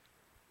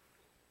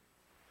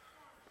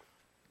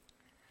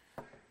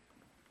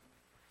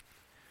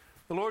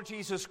The Lord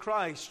Jesus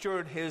Christ,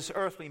 during his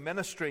earthly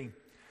ministry,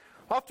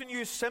 often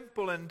used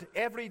simple and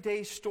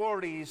everyday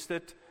stories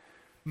that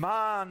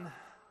men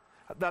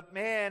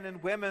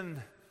and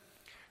women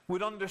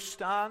would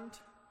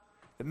understand,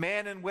 that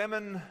men and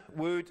women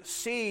would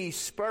see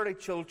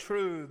spiritual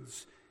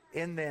truths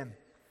in them.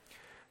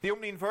 The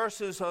opening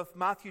verses of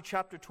Matthew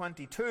chapter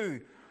 22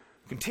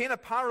 contain a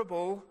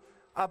parable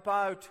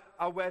about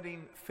a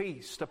wedding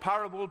feast, a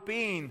parable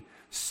being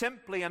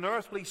simply an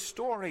earthly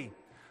story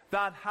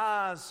that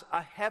has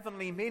a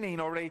heavenly meaning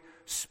or a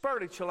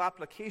spiritual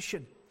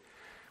application.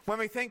 When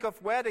we think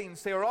of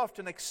weddings, they are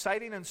often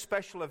exciting and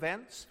special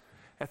events.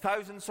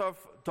 Thousands of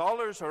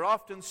dollars are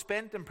often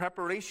spent in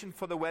preparation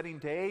for the wedding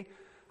day,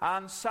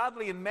 and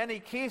sadly, in many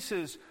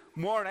cases,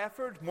 more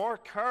effort, more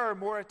care,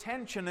 more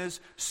attention is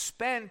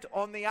spent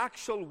on the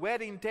actual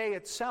wedding day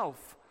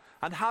itself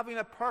and having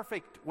a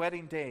perfect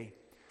wedding day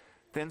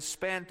than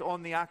spent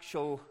on the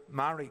actual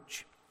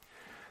marriage.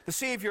 The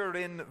Savior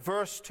in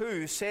verse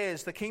 2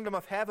 says, "The kingdom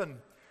of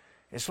heaven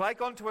is like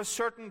unto a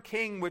certain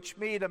king which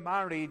made a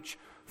marriage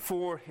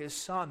for his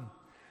son."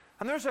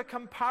 And there's a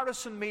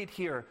comparison made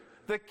here.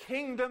 The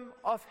kingdom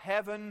of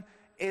heaven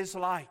is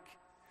like.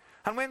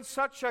 And when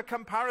such a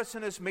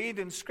comparison is made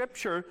in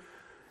Scripture,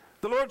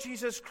 the Lord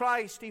Jesus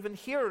Christ, even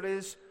here,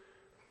 is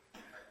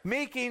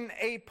making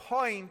a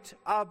point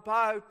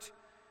about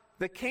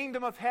the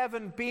kingdom of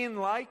heaven being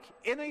like,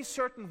 in a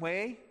certain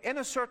way, in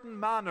a certain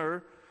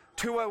manner,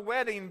 to a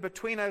wedding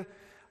between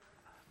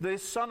the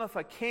son of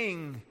a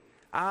king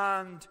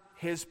and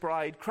his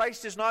bride.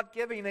 Christ is not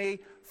giving a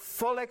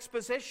full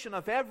exposition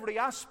of every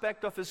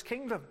aspect of his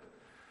kingdom.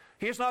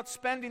 He is not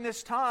spending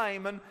this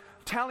time and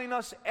telling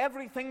us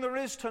everything there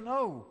is to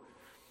know,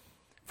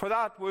 for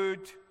that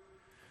would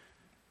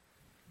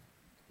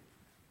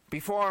be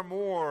far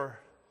more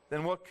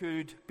than what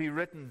could be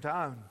written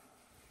down.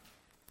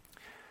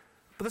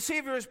 But the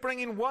Savior is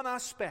bringing one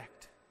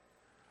aspect,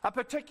 a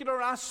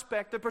particular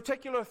aspect, a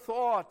particular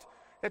thought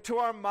to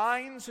our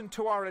minds and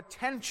to our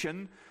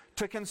attention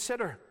to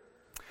consider.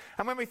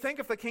 And when we think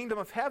of the kingdom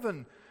of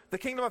heaven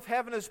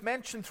is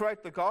mentioned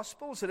throughout the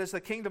Gospels. It is the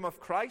kingdom of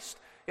Christ.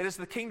 It is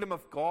the kingdom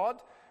of God.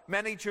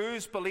 Many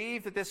Jews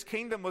believe that this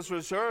kingdom was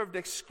reserved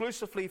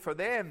exclusively for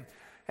them.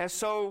 And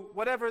so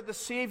whatever the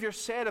Savior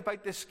said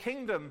about this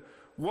kingdom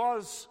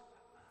was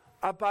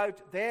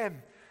about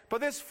them. But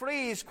this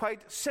phrase,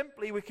 quite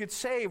simply, we could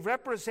say,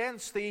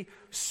 represents the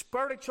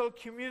spiritual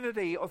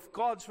community of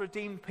God's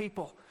redeemed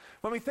people.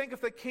 When we think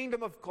of the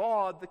kingdom of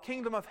God, the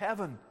kingdom of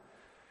heaven,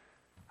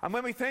 and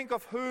when we think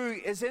of who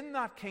is in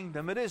that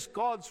kingdom, it is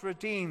God's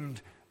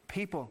redeemed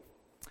people.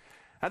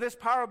 And this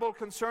parable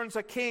concerns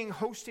a king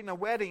hosting a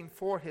wedding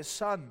for his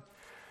son.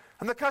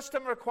 And the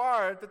custom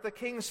required that the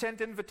king sent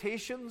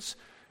invitations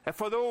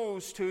for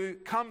those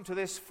to come to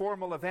this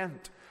formal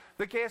event.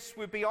 The guests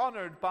would be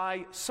honored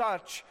by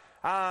such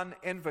an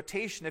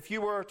invitation. If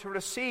you were to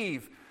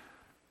receive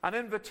an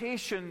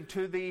invitation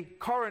to the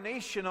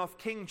coronation of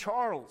King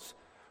Charles,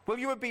 well,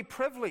 you would be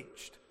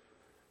privileged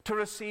to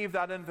receive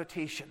that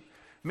invitation.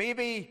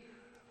 Maybe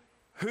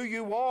who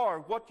you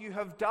are, what you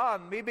have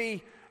done,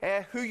 maybe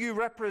who you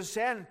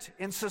represent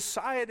in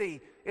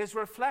society is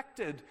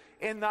reflected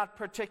in that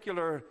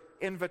particular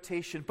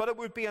invitation. But it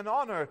would be an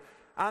honor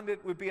and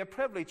it would be a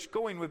privilege.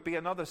 Going would be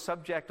another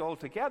subject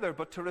altogether,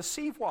 but to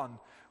receive one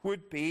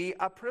would be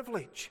a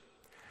privilege.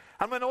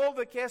 And when all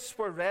the guests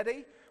were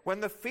ready, when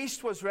the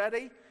feast was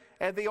ready,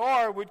 the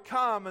hour would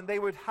come and they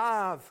would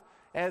have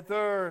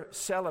their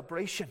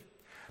celebration.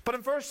 But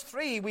in verse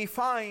 3 we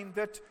find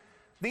that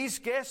these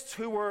guests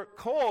who were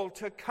called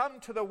to come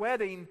to the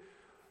wedding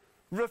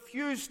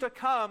refused to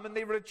come, and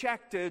they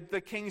rejected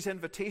the king's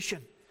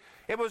invitation.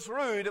 It was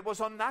rude, it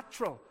was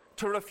unnatural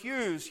to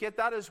refuse, yet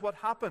that is what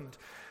happened.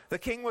 The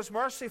king was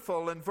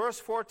merciful, and verse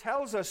 4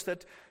 tells us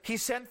that he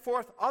sent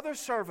forth other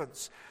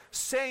servants,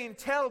 saying,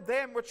 "Tell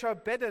them which are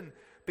bidden,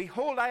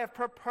 behold, I have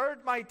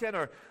prepared my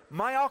dinner.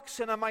 My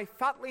oxen and my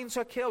fatlings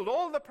are killed.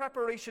 All the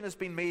preparation has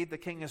been made," the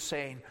king is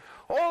saying.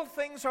 "All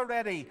things are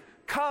ready.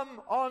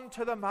 Come on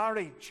to the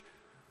marriage."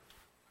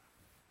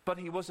 But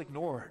he was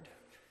ignored.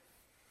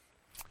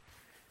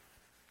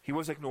 He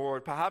was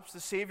ignored. Perhaps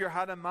the Savior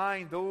had in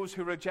mind those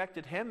who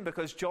rejected him,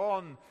 because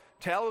John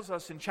tells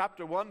us in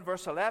chapter 1,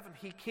 verse 11,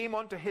 he came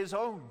unto his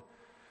own.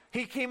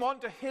 He came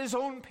unto his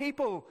own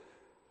people,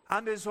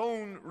 and his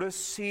own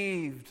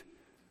received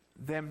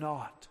them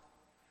not.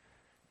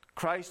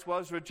 Christ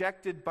was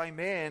rejected by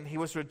men. He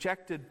was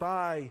rejected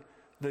by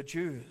the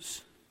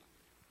Jews.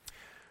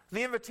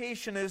 The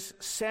invitation is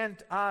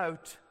sent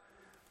out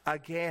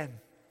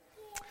again.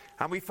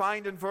 And we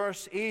find in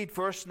verse 8,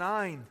 verse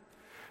 9,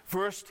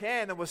 verse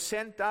 10, it was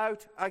sent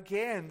out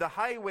again, the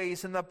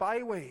highways and the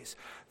byways,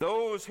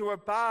 those who were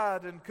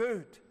bad and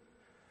good.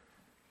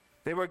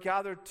 They were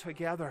gathered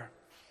together.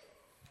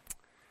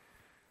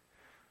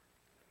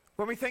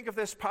 When we think of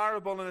this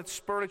parable and its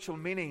spiritual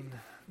meaning,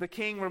 the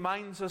king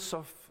reminds us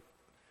of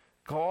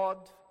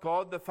God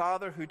the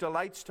Father, who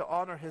delights to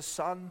honor his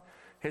Son,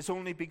 his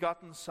only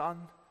begotten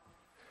Son.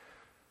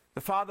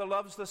 The Father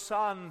loves the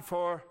Son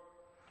for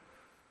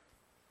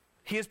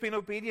He has been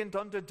obedient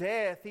unto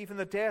death, even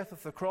the death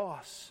of the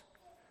cross.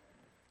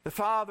 The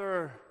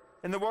Father,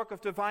 in the work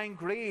of divine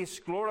grace,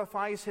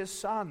 glorifies his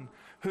Son,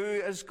 who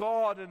is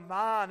God and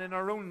man in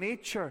our own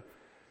nature,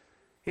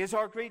 is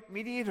our great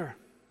mediator.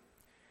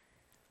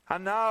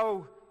 And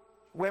now,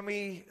 when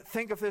we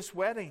think of this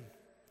wedding,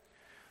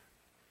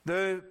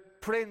 the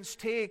Prince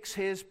takes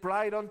his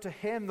bride unto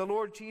him. The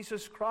Lord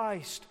Jesus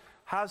Christ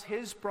has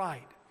his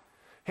bride,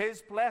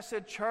 his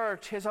blessed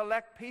church, his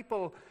elect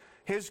people,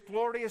 his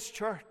glorious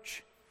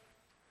church.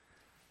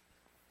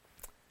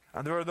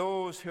 And there are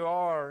those who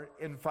are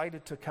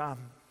invited to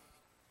come.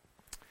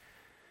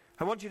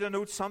 I want you to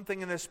note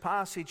something in this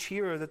passage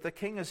here, that the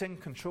King is in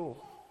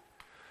control.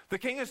 The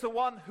King is the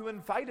one who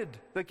invited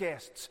the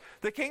guests.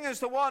 The King is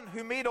the one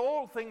who made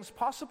all things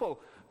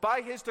possible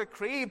by his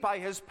decree, by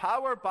his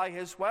power, by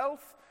his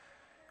wealth.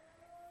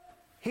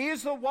 He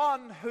is the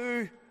one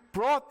who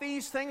brought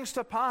these things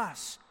to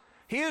pass.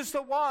 He is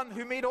the one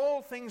who made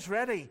all things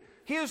ready.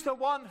 He is the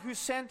one who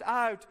sent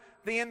out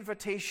the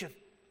invitation.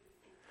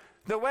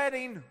 The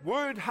wedding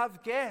would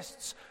have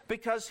guests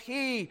because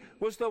he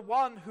was the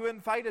one who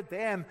invited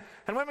them.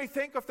 And when we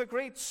think of the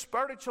great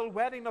spiritual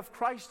wedding of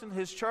Christ and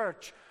his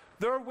church,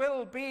 there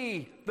will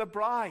be the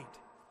bride,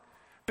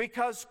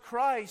 because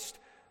Christ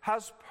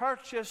has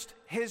purchased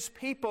his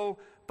people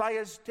by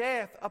his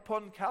death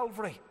upon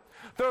Calvary.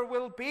 There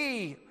will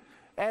be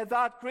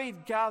that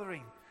great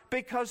gathering,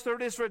 because there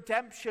is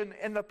redemption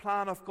in the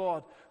plan of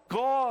God.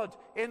 God,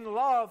 in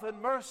love and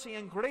mercy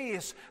and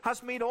grace,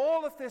 has made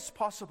all of this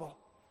possible.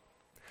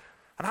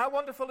 And how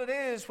wonderful it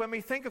is when we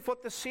think of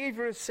what the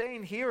Savior is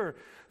saying here,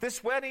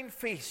 this wedding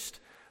feast,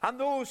 and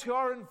those who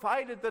are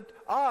invited, that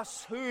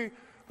us who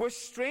were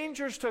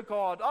strangers to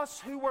God, us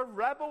who were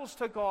rebels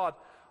to God,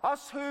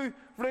 us who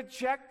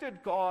rejected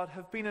God,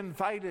 have been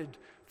invited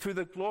through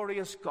the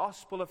glorious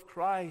gospel of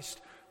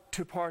Christ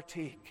to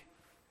partake.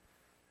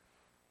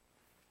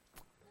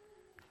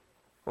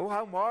 Oh,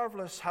 how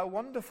marvelous, how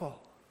wonderful.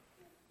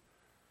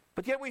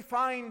 But yet we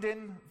find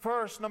in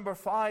verse number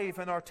 5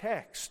 in our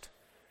text,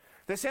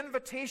 this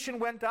invitation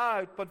went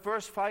out, but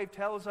verse 5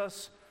 tells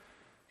us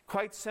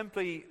quite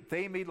simply,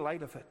 they made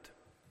light of it.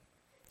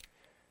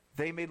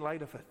 They made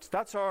light of it.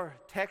 That's our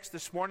text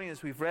this morning,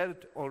 as we've read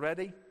it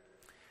already.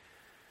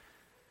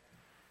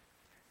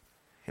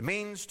 It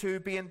means to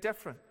be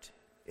indifferent.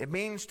 It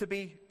means to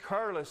be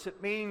careless.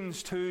 It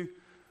means to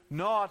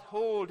not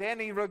hold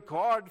any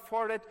regard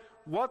for it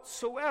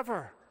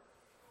whatsoever.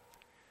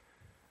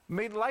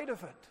 Made light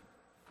of it.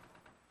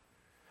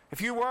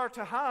 If you were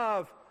to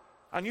have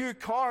a new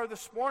car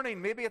this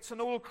morning, maybe it's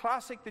an old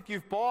classic that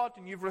you've bought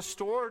and you've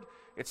restored.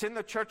 It's in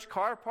the church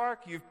car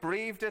park. You've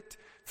braved it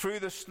through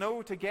the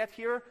snow to get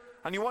here,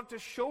 and you want to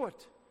show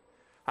it.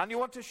 And you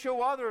want to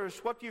show others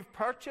what you've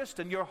purchased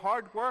and your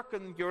hard work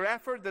and your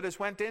effort that has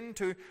went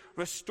into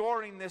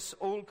restoring this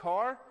old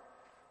car.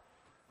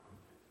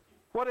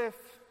 What if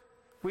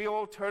we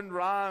all turned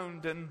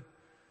round and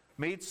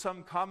made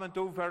some comment,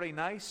 oh, very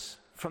nice,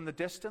 from the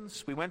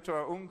distance? We went to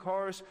our own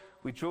cars,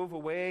 we drove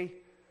away,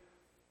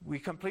 we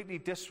completely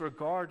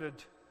disregarded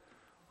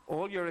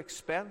all your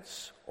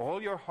expense,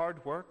 all your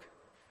hard work,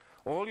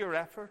 all your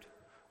effort,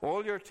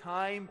 all your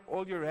time,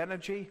 all your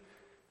energy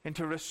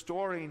into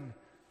restoring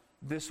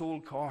this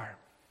old car.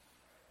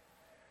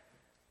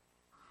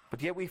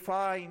 But yet we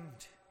find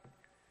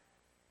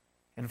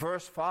in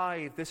verse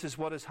 5, this is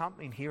what is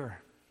happening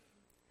here.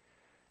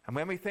 And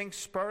when we think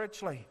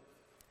spiritually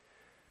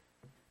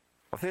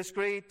of this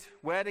great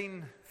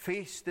wedding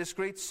feast, this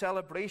great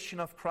celebration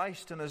of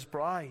Christ and his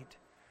bride,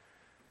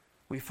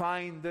 we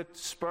find that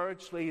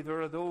spiritually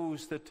there are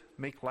those that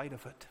make light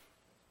of it.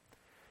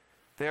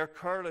 They are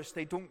careless,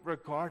 they don't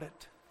regard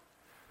it.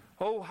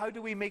 Oh, how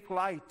do we make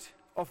light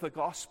of the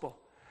gospel?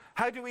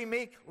 How do we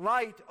make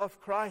light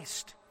of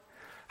Christ?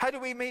 How do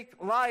we make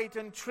light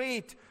and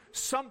treat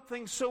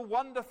something so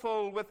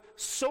wonderful with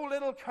so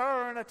little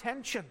care and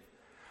attention?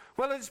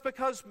 Well, it's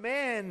because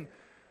men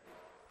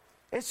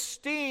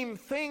esteem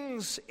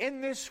things in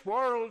this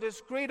world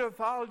as greater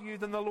value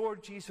than the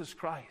Lord Jesus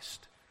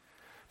Christ.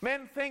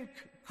 Men think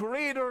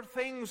greater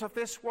things of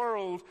this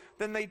world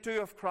than they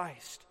do of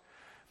Christ.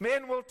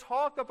 Men will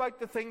talk about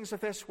the things of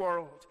this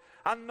world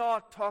and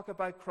not talk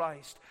about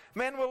Christ.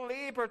 Men will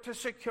labor to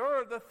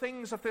secure the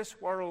things of this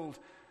world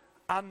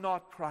and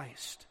not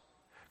Christ.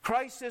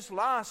 Christ is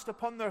last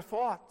upon their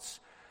thoughts.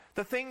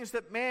 The things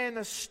that men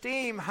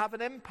esteem have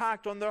an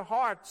impact on their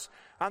hearts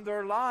and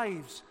their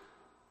lives.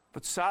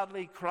 But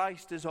sadly,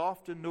 Christ is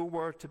often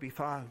nowhere to be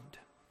found.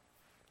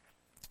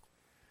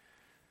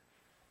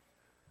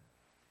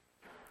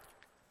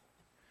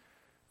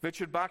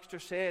 Richard Baxter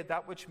said,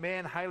 that which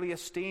men highly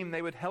esteem,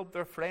 they would help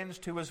their friends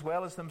to as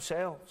well as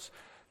themselves.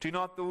 Do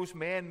not those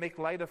men make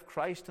light of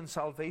Christ and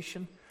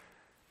salvation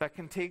that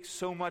can take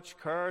so much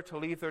care to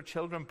leave their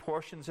children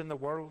portions in the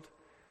world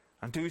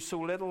and do so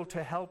little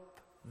to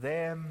help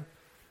them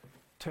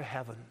to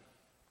heaven?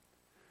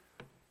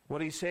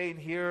 What he's saying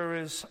here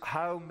is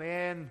how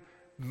men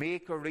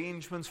make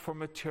arrangements for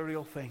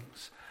material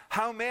things.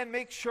 How men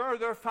make sure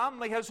their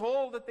family has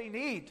all that they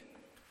need.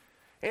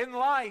 In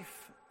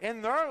life,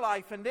 in their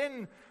life, and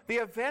in the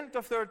event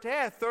of their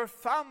death, their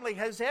family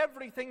has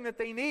everything that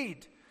they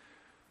need.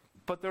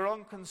 But they're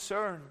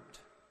unconcerned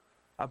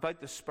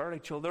about the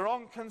spiritual. They're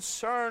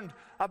unconcerned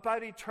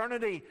about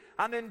eternity.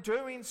 And in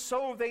doing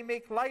so, they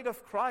make light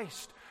of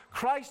Christ.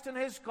 Christ and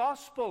His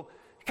gospel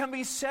can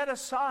be set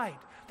aside.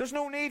 There's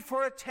no need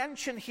for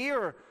attention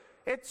here.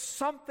 It's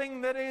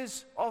something that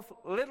is of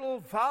little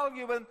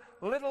value and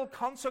little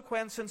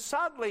consequence. And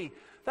sadly,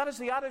 that is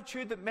the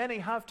attitude that many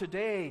have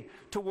today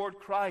toward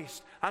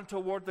Christ and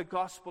toward the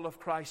gospel of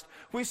Christ.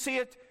 We see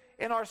it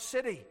in our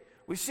city.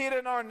 We see it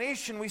in our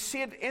nation. We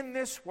see it in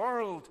this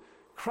world.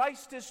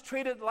 Christ is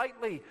treated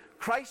lightly.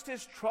 Christ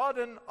is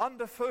trodden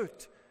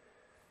underfoot.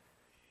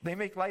 They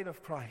make light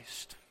of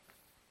Christ.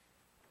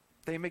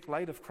 They make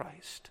light of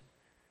Christ.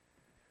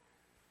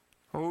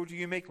 Oh, do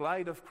you make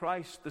light of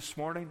Christ this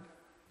morning?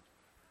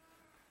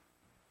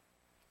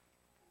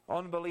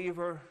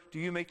 Unbeliever, do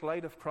you make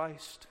light of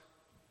Christ?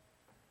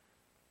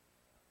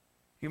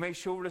 You may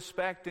show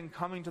respect in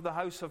coming to the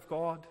house of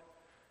God.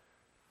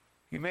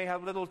 You may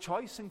have little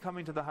choice in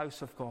coming to the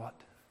house of God.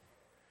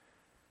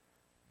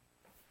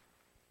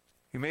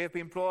 You may have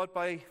been brought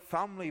by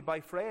family, by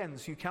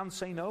friends. You can't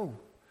say no.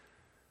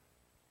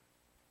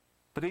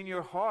 But in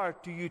your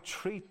heart, do you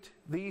treat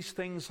these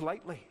things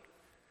lightly?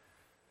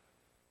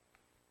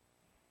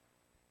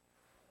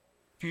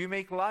 Do you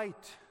make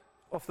light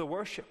of the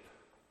worship?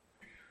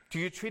 Do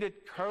you treat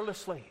it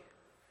carelessly?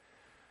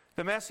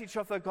 The message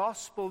of the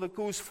gospel that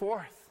goes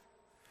forth,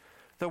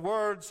 the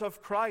words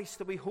of Christ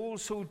that we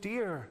hold so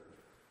dear,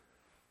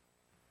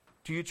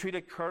 do you treat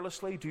it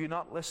carelessly? Do you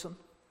not listen?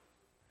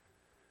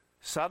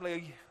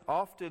 Sadly,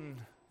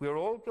 often we're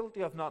all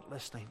guilty of not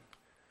listening,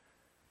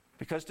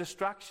 because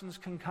distractions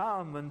can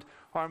come and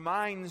our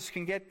minds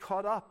can get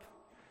caught up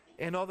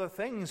in other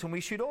things, and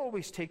we should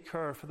always take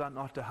care for that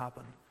not to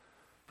happen.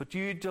 But do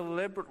you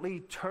deliberately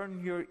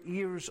turn your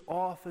ears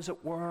off, as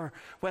it were,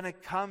 when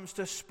it comes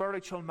to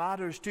spiritual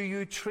matters? Do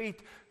you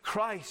treat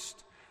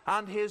Christ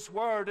and His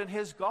word and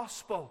His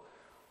gospel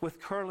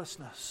with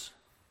carelessness?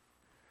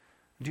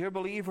 Dear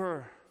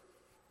believer,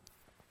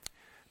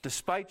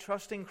 despite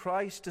trusting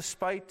Christ,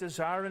 despite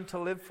desiring to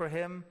live for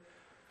Him,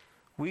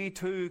 we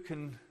too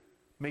can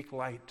make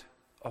light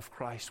of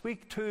Christ. We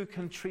too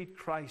can treat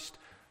Christ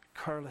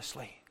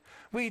carelessly.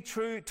 We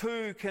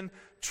too can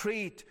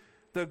treat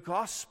the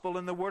gospel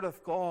and the word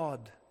of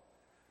God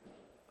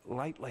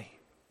lightly.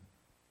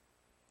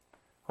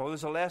 Oh,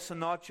 there's a lesson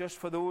not just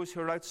for those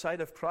who are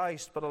outside of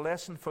Christ, but a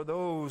lesson for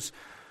those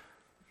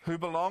who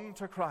belong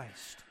to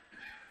Christ.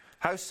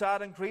 How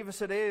sad and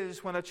grievous it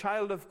is when a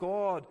child of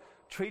God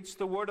treats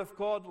the word of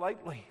God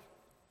lightly,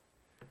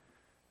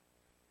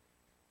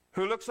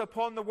 who looks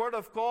upon the word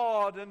of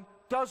God and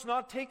does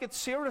not take it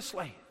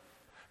seriously.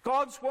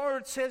 God's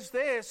word says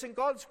this, and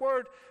God's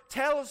word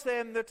tells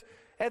them that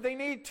they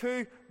need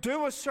to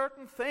do a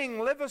certain thing,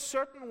 live a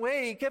certain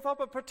way, give up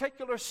a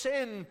particular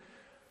sin,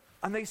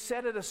 and they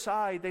set it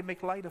aside. They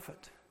make light of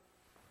it.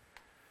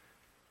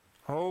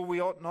 Oh,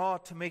 we ought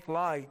not to make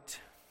light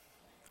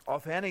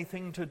of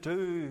anything to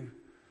do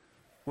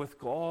with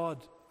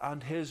God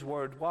and His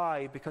word.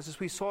 Why? Because as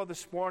we saw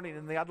this morning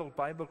in the adult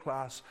Bible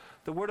class,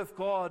 the word of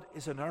God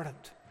is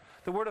inerrant.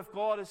 The word of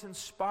God is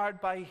inspired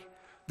by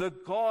the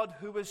God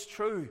who is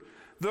true.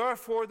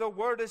 Therefore the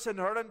word is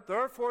inerrant.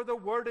 Therefore the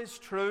word is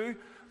true.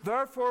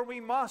 Therefore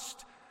we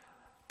must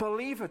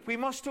believe it. We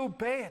must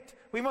obey it.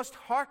 We must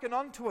hearken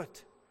unto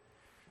it.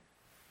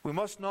 We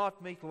must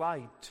not make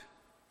light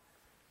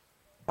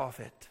of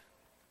it.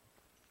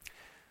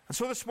 And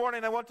so this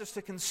morning I want us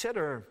to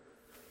consider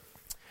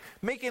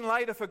making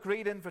light of a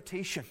great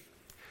invitation.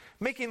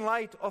 Making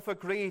light of a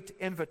great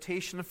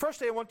invitation. And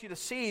firstly, I want you to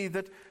see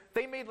that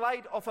they made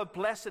light of a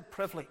blessed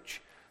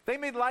privilege. They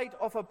made light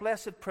of a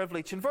blessed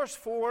privilege. In verse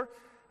 4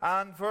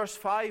 and verse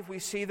 5 we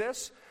see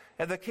this.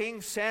 The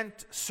king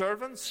sent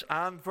servants,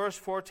 and verse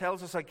 4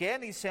 tells us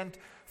again, he sent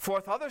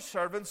forth other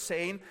servants,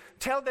 saying,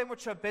 Tell them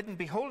which are bidden,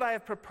 Behold, I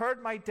have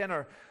prepared my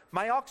dinner.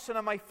 My oxen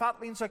and my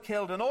fatlings are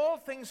killed, and all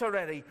things are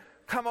ready.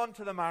 Come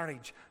unto the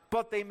marriage.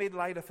 But they made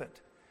light of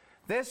it.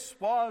 This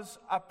was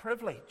a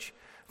privilege.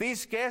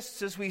 These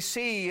guests, as we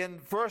see in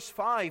verse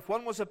 5,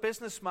 one was a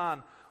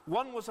businessman,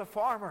 one was a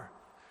farmer.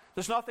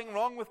 There's nothing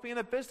wrong with being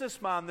a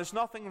businessman. There's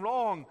nothing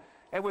wrong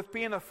with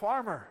being a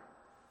farmer.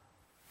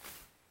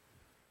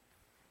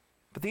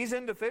 But these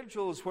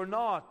individuals were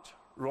not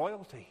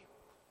royalty.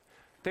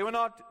 They were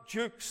not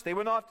dukes. They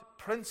were not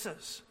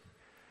princes.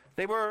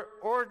 They were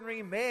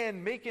ordinary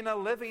men making a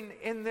living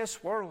in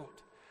this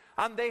world.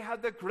 And they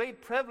had the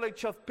great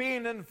privilege of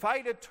being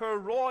invited to a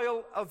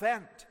royal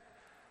event.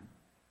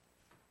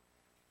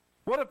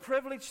 What a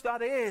privilege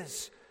that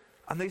is.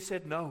 And they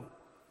said no.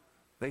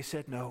 They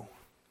said no.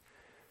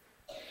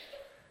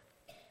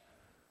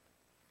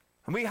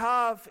 And we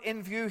have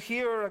in view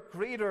here a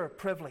greater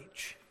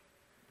privilege.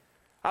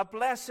 A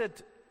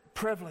blessed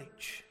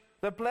privilege.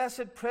 the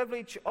blessed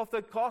privilege of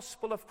the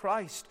gospel of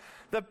Christ,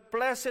 the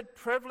blessed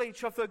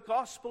privilege of the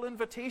gospel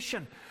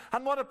invitation.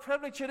 And what a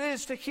privilege it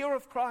is to hear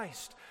of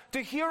Christ,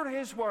 to hear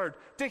his word,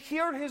 to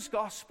hear his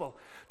gospel,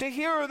 to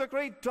hear the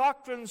great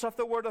doctrines of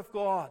the word of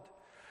God,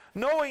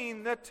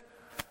 knowing that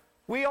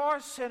we are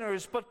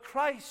sinners, but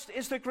Christ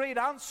is the great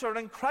answer,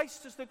 and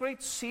Christ is the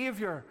great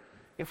Savior,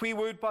 if we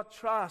would but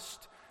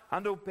trust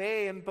and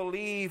obey and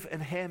believe in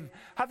him.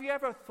 Have you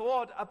ever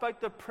thought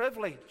about the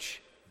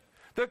privilege,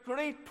 the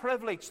great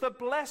privilege, the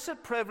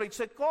blessed privilege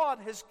that God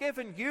has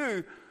given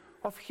you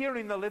of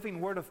hearing the living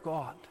word of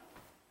God,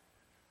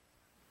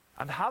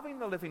 and having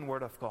the living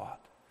word of God,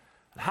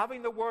 and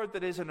having the word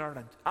that is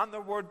inerrant, and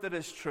the word that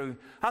is true,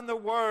 and the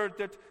word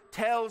that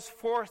tells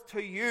forth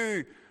to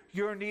you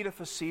your need of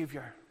a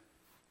Savior?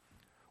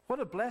 What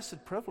a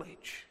blessed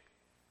privilege,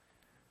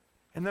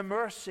 in the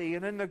mercy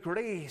and in the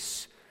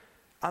grace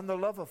and the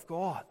love of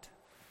God.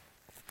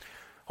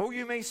 Oh,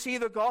 you may see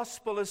the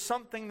gospel as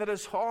something that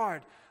is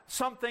hard,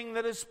 something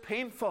that is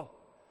painful.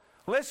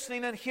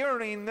 Listening and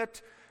hearing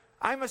that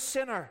I'm a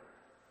sinner,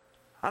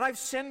 and I've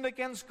sinned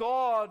against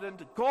God,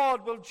 and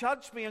God will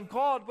judge me, and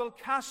God will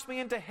cast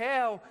me into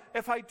hell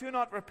if I do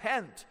not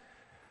repent.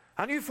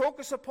 And you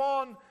focus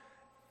upon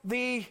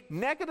the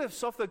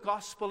negatives of the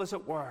gospel, as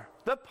it were,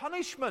 the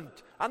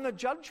punishment and the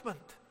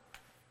judgment.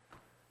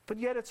 But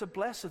yet it's a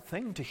blessed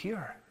thing to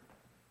hear,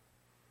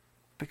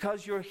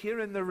 because you're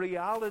hearing the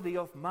reality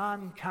of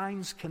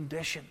mankind's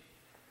condition.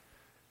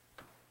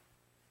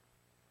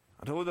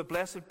 And oh, the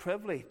blessed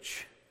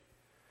privilege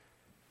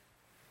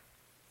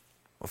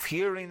of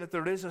hearing that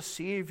there is a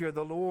Savior,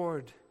 the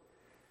Lord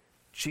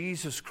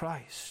Jesus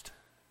Christ.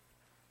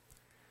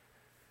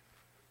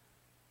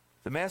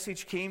 The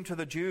message came to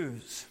the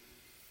Jews.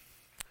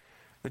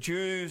 The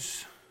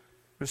Jews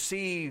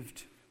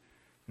received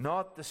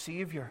not the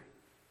Savior.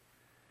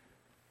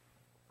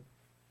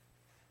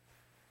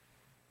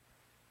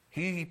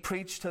 He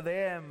preached to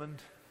them,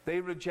 and they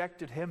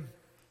rejected him.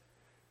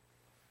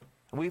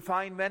 And we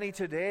find many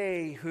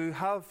today who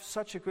have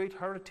such a great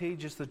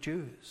heritage as the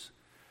Jews,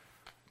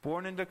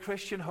 born into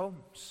Christian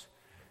homes,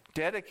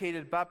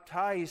 dedicated,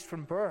 baptized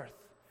from birth,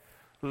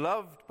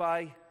 loved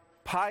by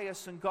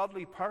pious and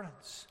godly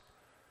parents,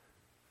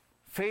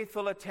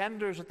 faithful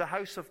attenders at the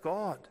house of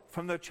God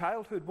from their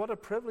childhood. What a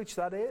privilege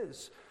that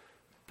is.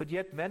 But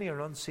yet many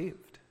are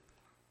unsaved.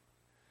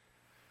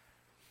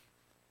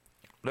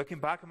 Looking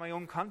back at my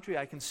own country,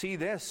 I can see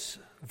this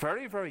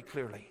very, very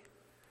clearly.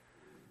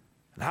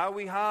 And how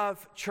we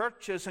have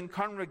churches and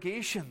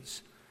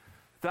congregations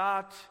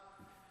that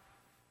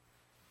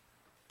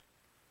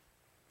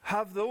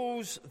have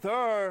those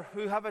there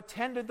who have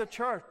attended the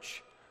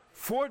church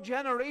for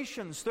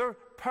generations. Their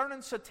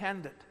parents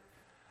attended.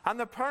 And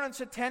the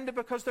parents attended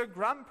because their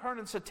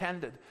grandparents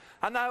attended.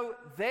 And now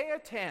they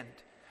attend.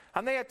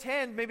 And they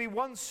attend maybe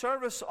one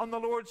service on the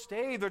Lord's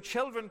Day. Their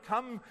children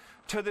come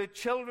to the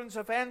children's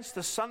events,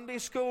 the Sunday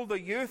school, the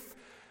youth,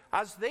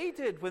 as they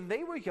did when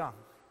they were young.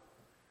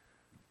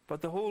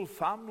 But the whole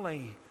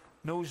family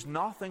knows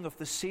nothing of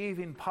the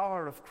saving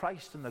power of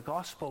Christ and the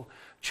gospel.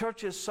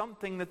 Church is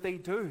something that they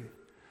do,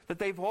 that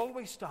they've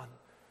always done.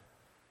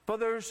 But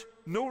there's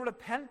no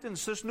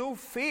repentance, there's no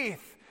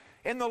faith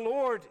in the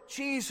Lord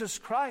Jesus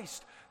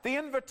Christ. The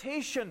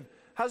invitation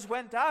has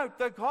went out.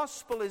 The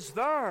gospel is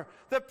there.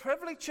 The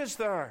privilege is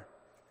there.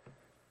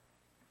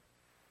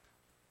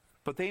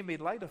 But they made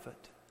light of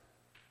it.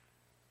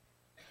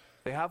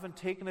 They haven't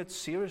taken it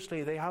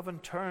seriously. They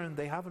haven't turned.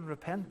 They haven't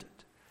repented.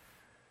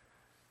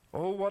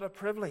 Oh, what a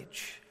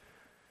privilege.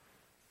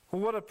 Oh,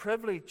 what a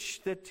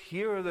privilege that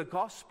here the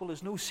gospel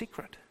is no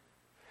secret.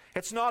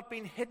 It's not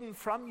been hidden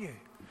from you.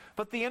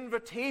 But the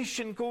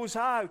invitation goes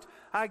out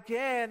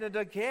again and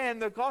again.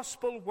 The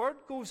gospel word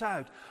goes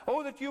out.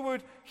 Oh, that you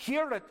would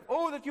hear it.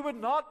 Oh, that you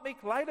would not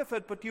make light of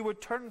it, but you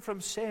would turn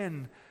from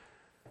sin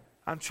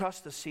and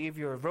trust the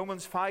Savior.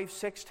 Romans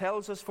 5:6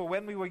 tells us, for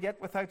when we were yet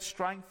without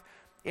strength,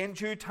 in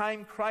due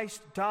time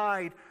Christ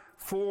died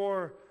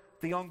for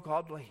the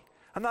ungodly.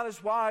 And that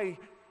is why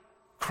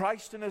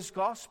Christ and his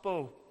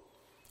gospel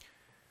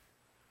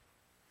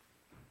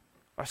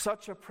are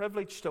such a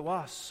privilege to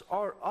us,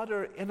 our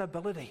utter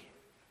inability.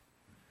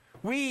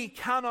 We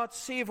cannot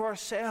save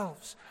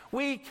ourselves.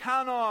 We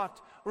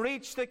cannot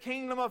reach the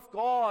kingdom of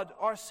God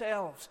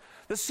ourselves.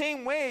 The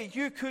same way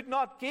you could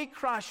not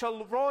gatecrash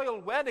a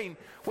royal wedding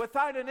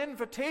without an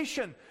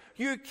invitation.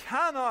 You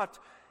cannot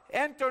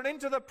enter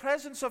into the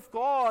presence of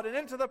God and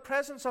into the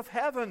presence of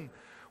heaven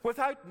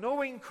without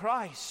knowing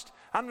Christ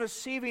and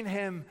receiving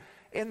him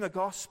in the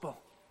gospel.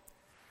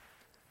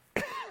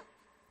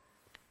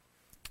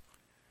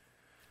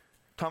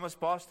 Thomas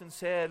Boston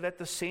said, let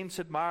the saints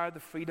admire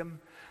the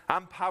freedom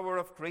and power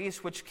of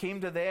grace which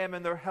came to them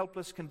in their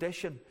helpless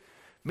condition.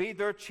 Made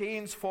their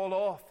chains fall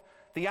off,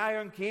 the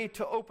iron gate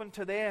to open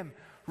to them,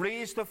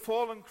 raised the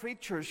fallen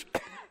creatures,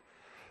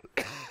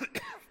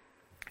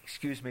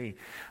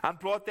 and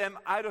brought them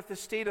out of the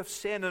state of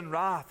sin and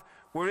wrath,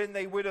 wherein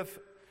they would have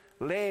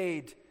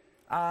laid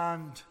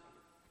and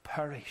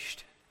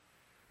perished.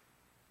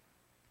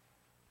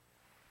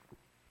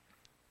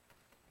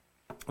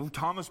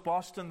 Thomas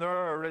Boston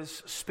there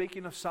is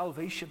speaking of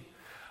salvation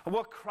and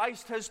what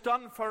Christ has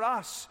done for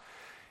us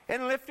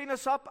in lifting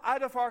us up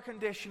out of our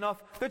condition,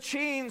 of the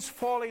chains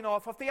falling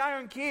off, of the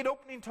iron gate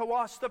opening to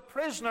us, the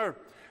prisoner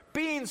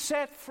being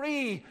set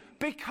free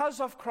because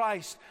of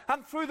Christ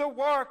and through the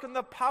work and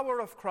the power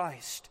of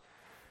Christ.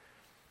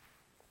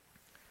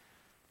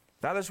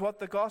 That is what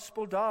the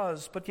gospel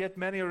does, but yet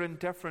many are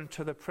indifferent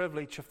to the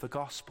privilege of the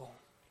gospel.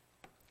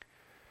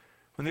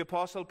 When the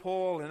Apostle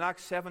Paul in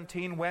Acts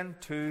 17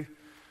 went to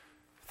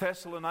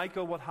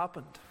Thessalonica, what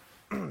happened?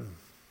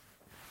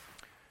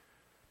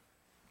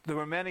 There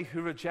were many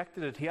who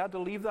rejected it. He had to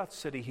leave that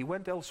city. He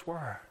went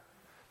elsewhere.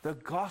 The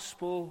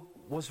gospel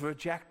was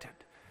rejected.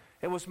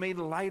 It was made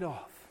light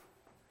of.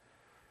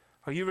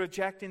 Are you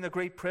rejecting the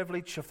great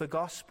privilege of the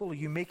gospel? Are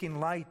you making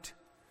light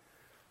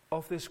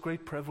of this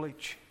great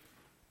privilege?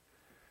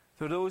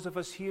 There are those of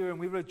us here, and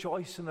we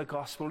rejoice in the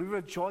gospel. We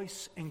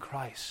rejoice in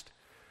Christ.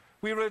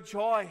 We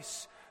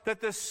rejoice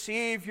that the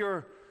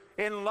Savior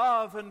in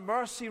love and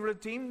mercy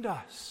redeemed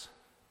us.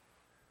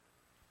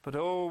 But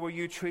oh, were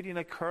you treating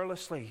it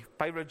carelessly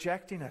by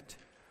rejecting it,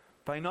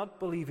 by not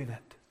believing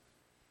it?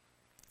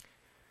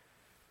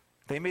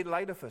 They made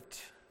light of it.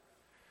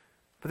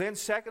 But then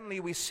secondly,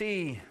 we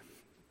see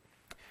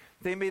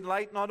they made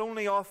light not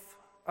only of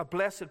a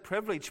blessed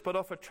privilege, but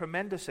of a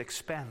tremendous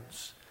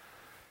expense.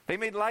 They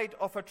made light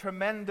of a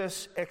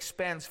tremendous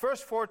expense.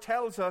 Verse 4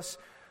 tells us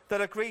that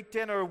a great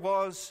dinner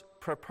was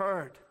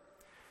prepared.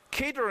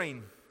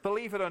 Catering,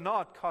 believe it or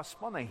not, costs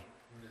money.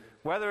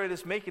 Whether it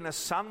is making a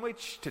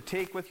sandwich to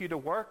take with you to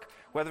work,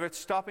 whether it's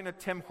stopping at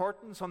Tim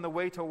Hortons on the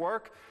way to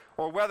work,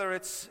 or whether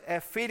it's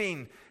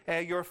feeding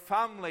your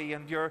family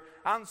and your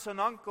aunts and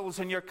uncles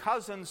and your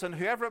cousins and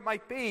whoever it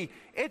might be,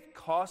 it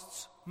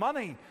costs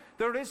money.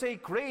 There is a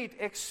great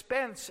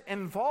expense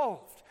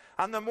involved.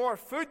 And the more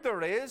food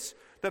there is,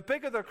 the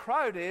bigger the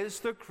crowd is,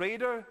 the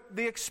greater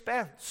the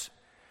expense.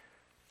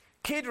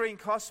 Catering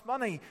costs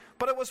money,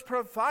 but it was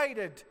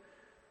provided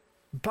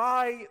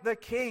by the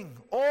king.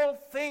 All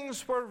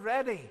things were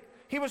ready.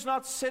 He was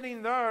not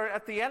sitting there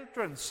at the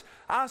entrance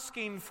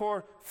asking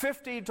for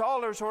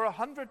 $50 or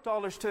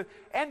 $100 to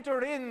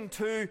enter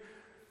into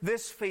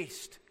this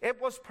feast.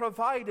 It was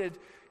provided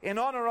in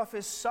honor of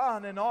his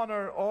son, in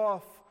honor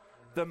of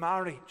the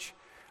marriage.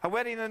 A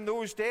wedding in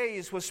those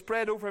days was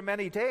spread over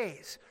many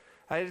days.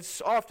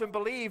 It's often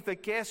believed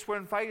that guests were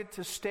invited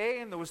to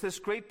stay, and there was this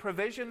great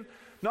provision,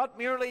 not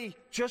merely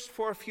just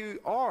for a few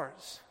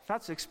hours.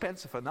 That's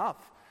expensive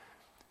enough.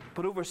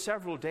 But over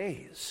several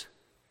days.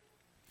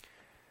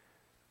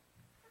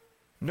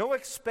 No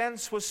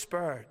expense was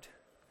spared.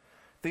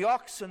 The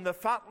oxen, the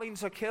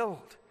fatlings are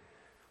killed.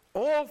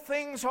 All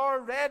things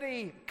are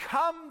ready.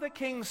 Come, the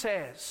king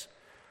says.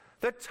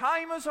 The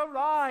time has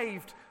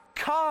arrived.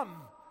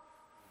 Come.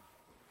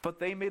 But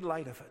they made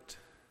light of it.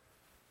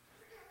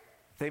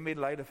 They made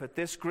light of it.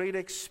 This great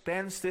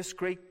expense, this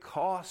great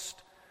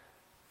cost,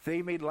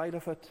 they made light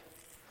of it.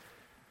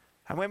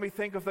 And when we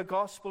think of the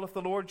gospel of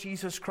the Lord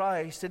Jesus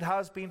Christ, it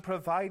has been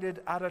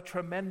provided at a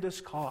tremendous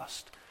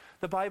cost.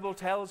 The Bible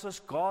tells us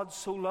God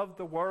so loved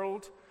the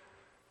world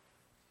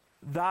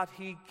that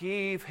he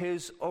gave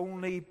his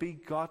only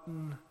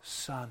begotten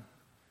Son.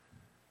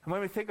 And when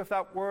we think of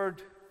that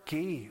word,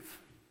 gave,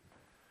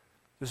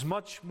 there's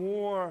much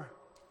more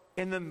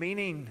in the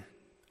meaning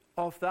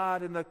of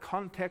that in the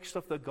context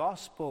of the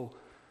gospel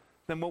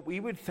than what we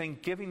would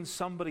think giving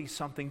somebody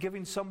something,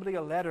 giving somebody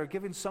a letter,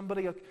 giving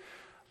somebody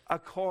a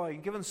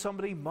coin, giving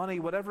somebody money,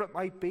 whatever it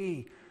might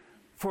be.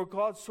 For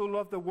God so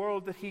loved the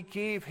world that he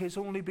gave his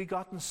only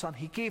begotten Son.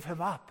 He gave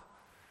him up.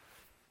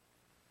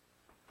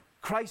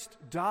 Christ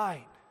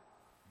died.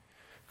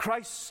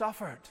 Christ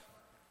suffered.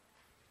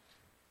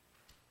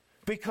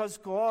 Because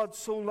God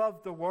so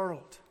loved the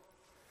world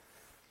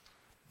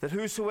that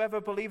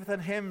whosoever believeth in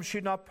him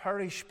should not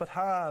perish but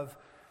have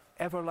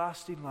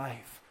everlasting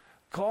life.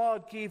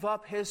 God gave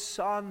up his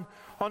Son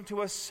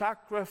unto a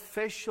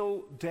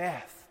sacrificial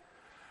death.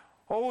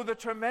 Oh, the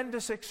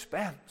tremendous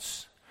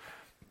expense.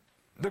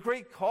 The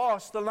great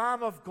cost. The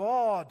Lamb of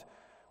God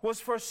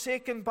was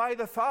forsaken by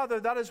the Father.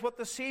 That is what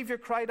the Savior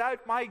cried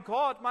out, my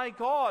God,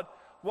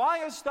 why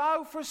hast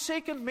thou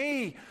forsaken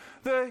me?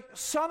 The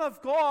Son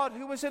of God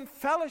who was in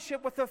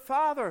fellowship with the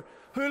Father,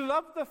 who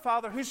loved the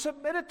Father, who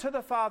submitted to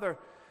the Father,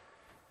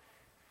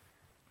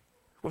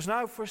 was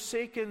now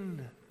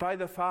forsaken by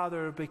the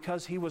Father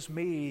because he was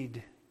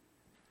made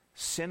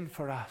sin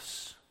for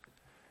us.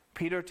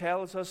 Peter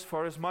tells us,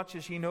 for as much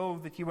as ye know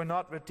that ye were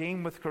not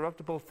redeemed with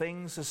corruptible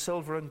things as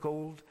silver and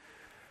gold,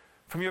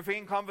 from your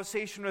vain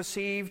conversation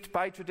received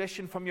by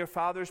tradition from your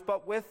fathers,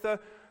 but with the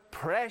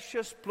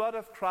precious blood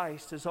of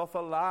Christ as of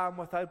a lamb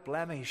without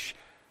blemish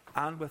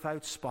and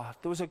without spot.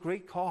 There was a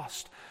great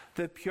cost.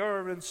 The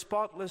pure and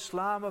spotless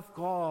Lamb of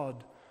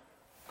God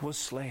was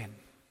slain.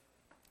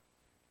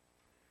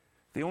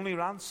 The only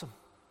ransom.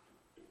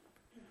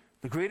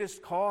 The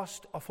greatest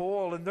cost of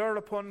all. And there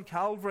upon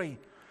Calvary,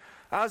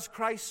 as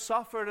Christ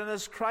suffered and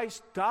as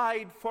Christ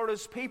died for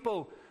his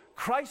people,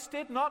 Christ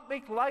did not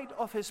make light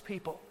of his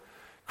people.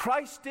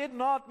 Christ did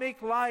not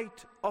make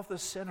light of the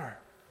sinner.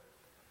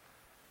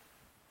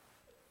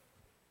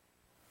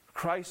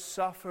 Christ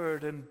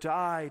suffered and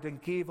died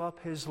and gave up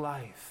his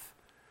life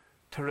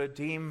to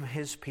redeem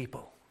his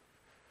people.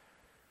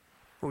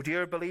 Oh,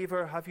 dear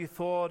believer, have you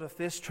thought of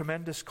this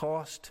tremendous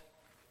cost?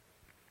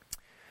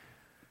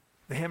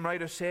 The hymn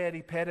writer said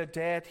he paid a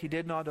debt he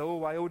did not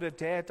owe. I owed a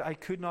debt I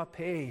could not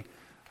pay.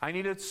 I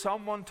needed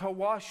someone to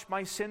wash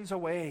my sins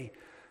away.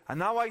 And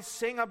now I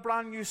sing a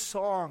brand new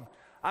song.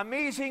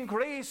 Amazing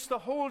grace the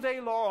whole day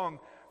long.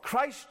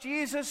 Christ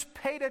Jesus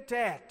paid a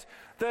debt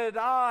that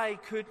I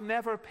could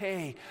never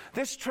pay.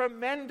 This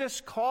tremendous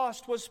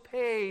cost was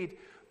paid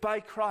by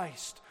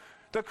Christ.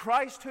 The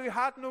Christ who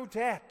had no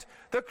debt.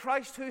 The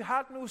Christ who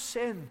had no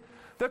sin.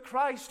 The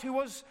Christ who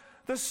was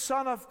the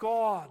Son of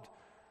God,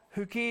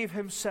 who gave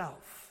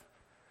himself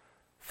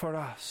for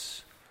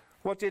us.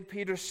 What did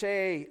Peter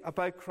say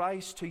about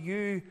Christ to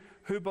you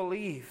who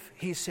believe?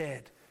 He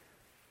said,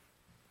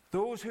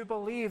 those who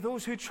believe,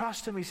 those who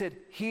trust him, he said,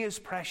 he is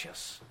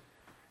precious.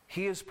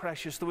 He is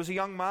precious. There was a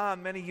young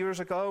man many years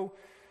ago.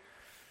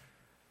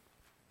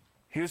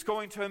 He was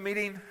going to a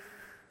meeting.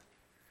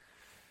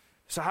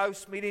 It's a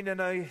house meeting in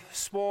a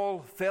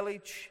small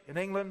village in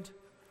England.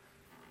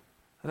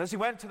 And as he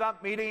went to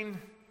that meeting,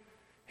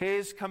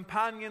 his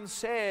companion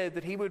said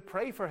that he would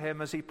pray for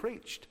him as he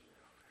preached.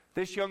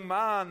 This young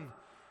man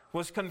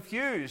was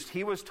confused.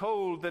 He was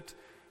told that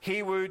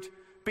he would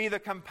be the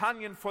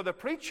companion for the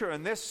preacher,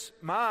 and this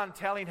man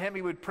telling him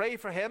he would pray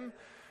for him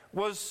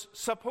was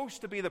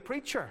supposed to be the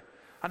preacher.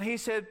 And he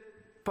said,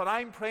 but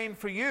I'm praying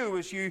for you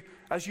as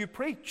you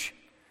preach.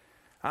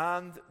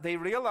 And they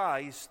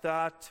realized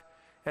that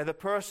the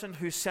person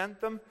who sent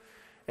them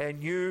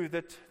knew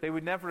that they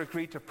would never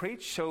agree to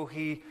preach, so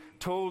he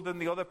told them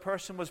the other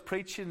person was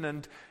preaching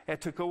and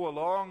to go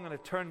along, and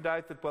it turned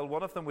out that, well,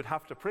 one of them would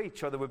have to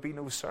preach or there would be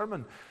no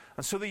sermon.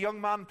 And so the young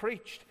man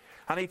preached,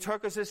 and he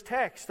took as his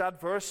text that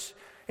verse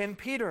in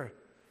Peter,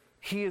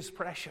 he is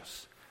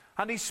precious.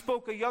 And he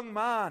spoke a young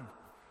man,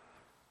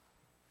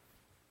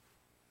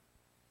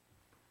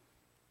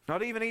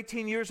 not even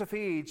 18 years of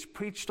age,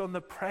 preached on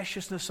the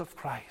preciousness of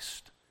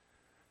Christ,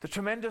 the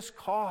tremendous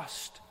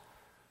cost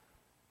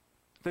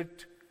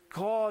that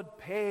God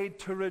paid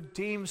to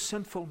redeem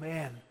sinful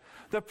men,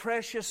 the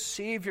precious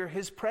Savior,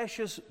 his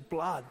precious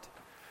blood.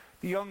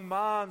 The young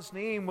man's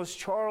name was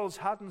Charles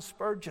Haddon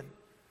Spurgeon.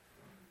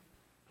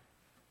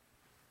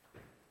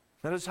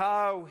 That is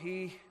how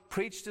he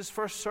preached his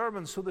first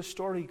sermon, so the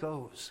story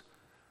goes.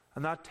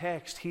 And that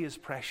text, he is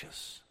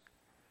precious.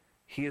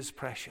 He is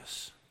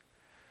precious.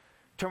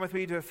 Turn with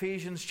me to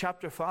Ephesians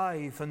chapter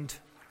 5, and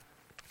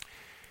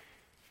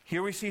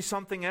here we see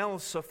something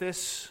else of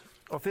this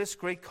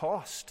great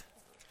cost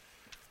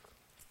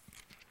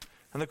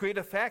and the great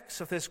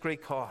effects of this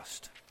great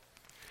cost.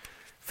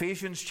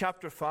 Ephesians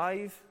chapter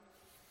 5.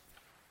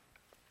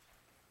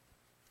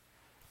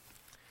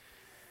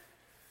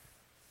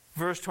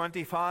 Verse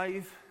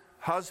 25,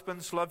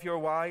 husbands, love your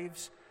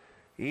wives,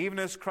 even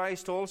as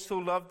Christ also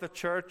loved the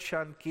church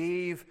and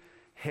gave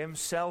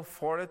himself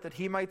for it, that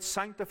he might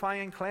sanctify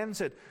and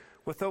cleanse it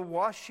with the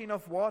washing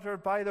of water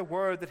by the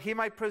word, that he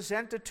might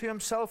present it to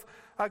himself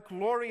a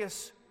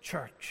glorious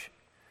church.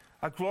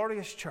 A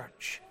glorious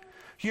church.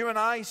 You and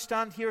I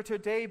stand here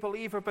today,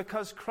 believer,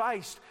 because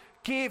Christ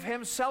gave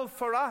himself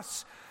for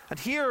us. And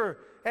here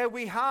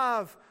we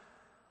have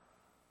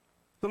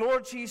the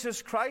Lord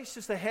Jesus Christ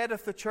as the head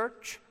of the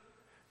church,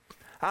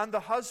 and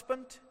the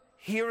husband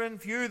here in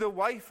view, the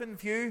wife in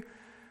view.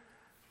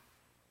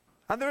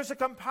 And there is a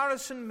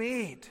comparison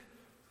made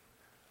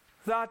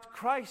that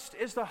Christ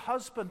is the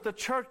husband, the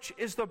church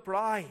is the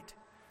bride.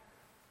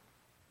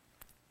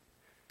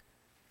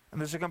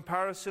 And there's a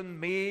comparison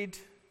made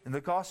in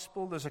the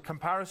gospel, there's a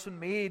comparison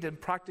made in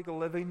practical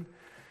living.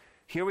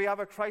 Here we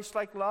have a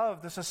Christ-like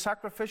love, there's a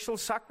sacrificial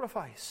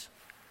sacrifice.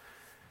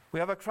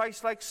 We have a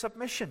Christ-like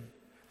submission.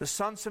 The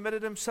Son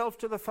submitted himself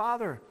to the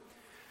Father.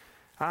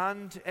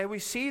 And we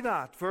see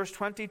that, verse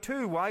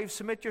 22, wives,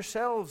 submit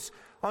yourselves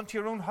unto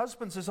your own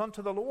husbands as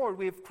unto the Lord.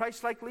 We have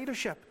Christ-like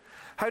leadership.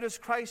 How does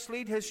Christ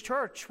lead his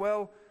church?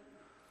 Well,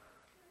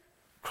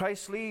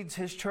 Christ leads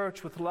his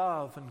church with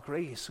love and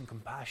grace and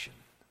compassion.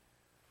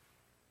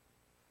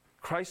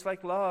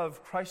 Christ-like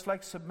love,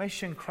 Christ-like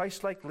submission,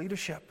 Christ-like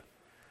leadership.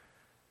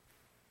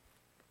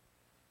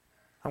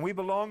 And we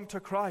belong to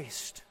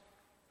Christ.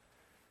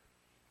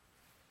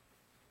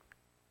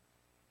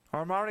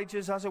 Our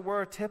marriages, as it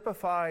were,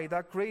 typify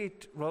that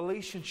great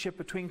relationship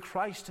between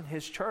Christ and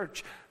his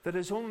church that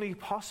is only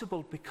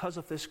possible because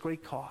of this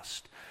great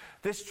cost,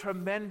 this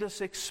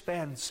tremendous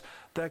expense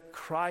that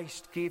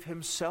Christ gave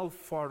himself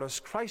for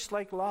us.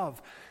 Christ-like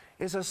love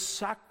is a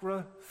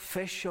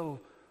sacrificial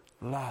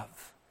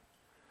love.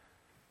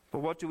 But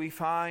what do we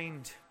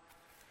find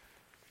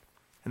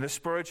in the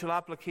spiritual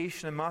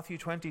application in Matthew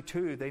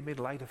 22? They made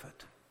light of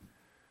it.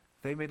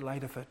 They made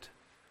light of it.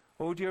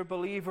 Oh, dear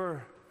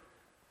believer,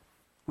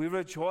 we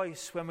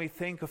rejoice when we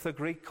think of the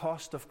great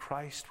cost of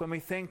Christ, when we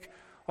think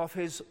of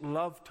his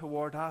love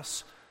toward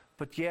us,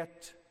 but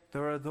yet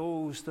there are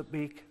those that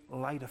make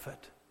light of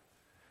it.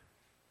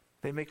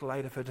 They make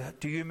light of it.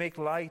 Do you make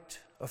light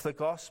of the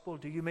gospel?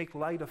 Do you make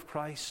light of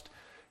Christ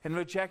in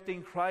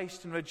rejecting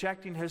Christ and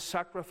rejecting his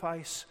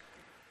sacrifice,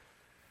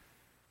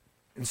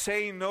 in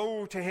saying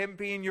no to him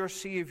being your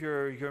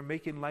Savior, you're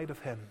making light of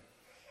him.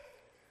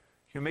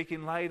 You're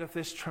making light of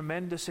this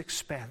tremendous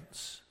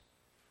expense,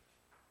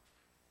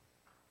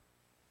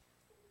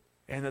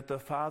 and that the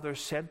Father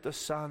sent the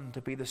Son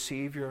to be the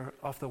Savior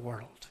of the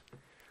world.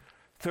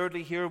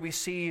 Thirdly, here we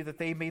see that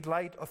they made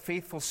light of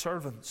faithful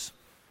servants.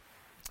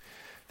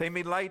 They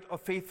made light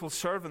of faithful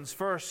servants.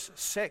 Verse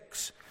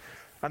 6,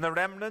 and the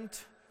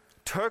remnant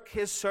took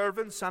his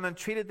servants and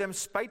entreated them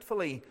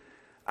spitefully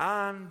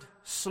and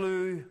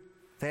slew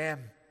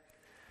them.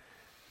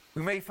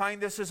 We may find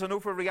this as an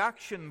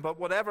overreaction, but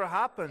whatever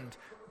happened,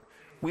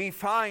 we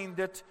find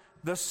that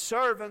the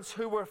servants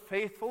who were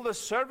faithful, the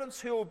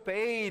servants who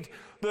obeyed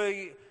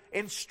the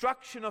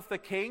instruction of the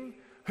king,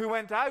 who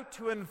went out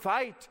to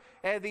invite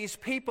these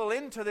people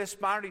into this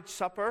marriage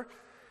supper,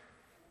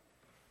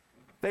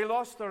 they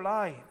lost their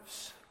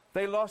lives.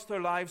 They lost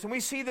their lives. And we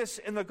see this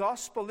in the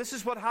gospel. This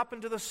is what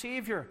happened to the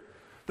Savior.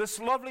 This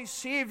lovely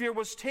Savior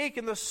was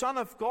taken, the Son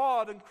of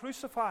God, and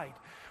crucified.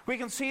 We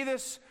can see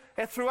this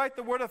throughout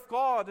the Word of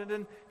God and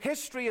in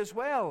history as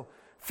well.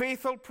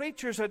 Faithful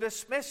preachers are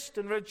dismissed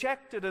and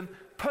rejected and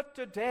put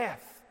to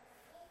death.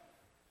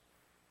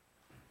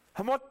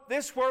 And what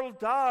this world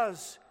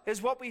does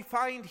is what we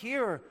find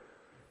here.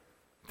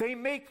 They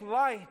make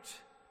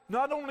light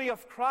not only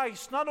of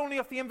Christ, not only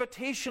of the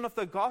invitation of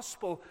the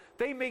gospel,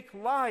 they make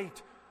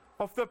light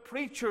of the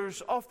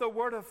preachers of the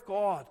Word of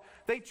God.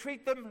 They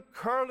treat them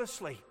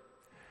carelessly.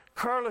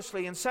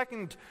 In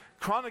 2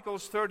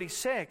 Chronicles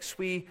 36,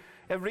 we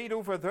read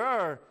over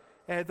there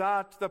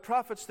that the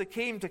prophets that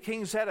came to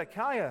King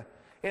Zedekiah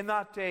in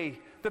that day,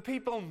 the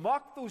people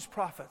mocked those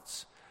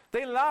prophets.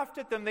 They laughed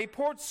at them. They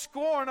poured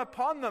scorn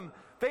upon them.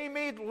 They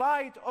made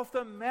light of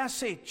the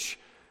message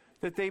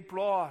that they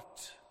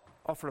brought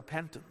of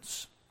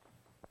repentance.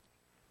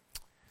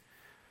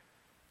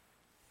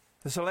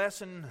 There's a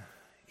lesson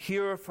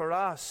here for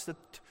us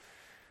that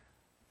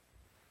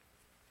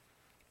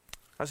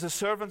as the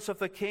servants of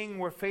the King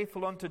were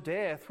faithful unto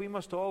death, we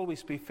must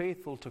always be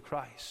faithful to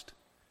Christ.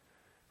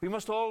 We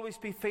must always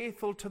be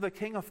faithful to the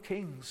King of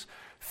Kings,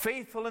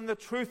 faithful in the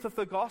truth of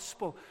the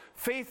gospel,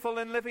 faithful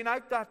in living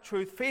out that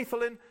truth,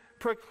 faithful in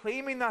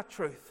proclaiming that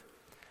truth.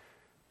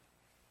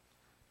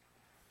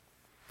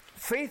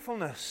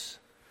 Faithfulness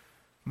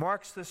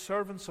marks the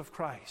servants of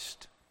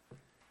Christ.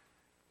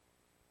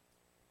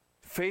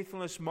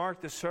 Faithfulness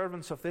marked the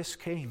servants of this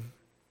King.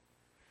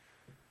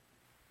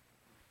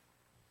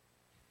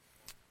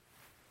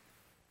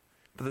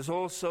 But there's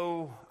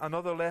also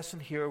another lesson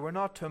here. We're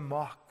not to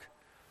mock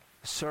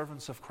the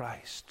servants of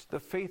Christ, the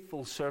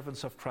faithful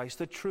servants of Christ,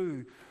 the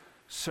true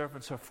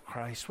servants of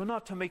Christ. We're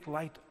not to make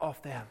light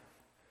of them.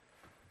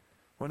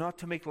 We're not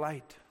to make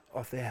light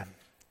of them.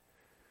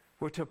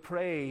 We're to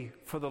pray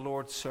for the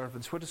Lord's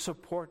servants. We're to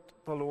support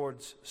the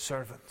Lord's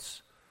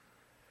servants.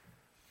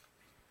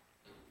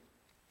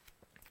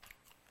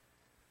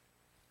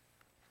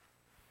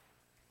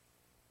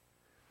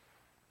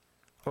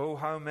 Oh,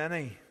 how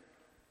many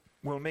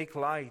will make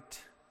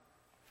light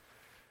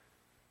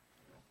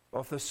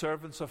of the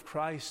servants of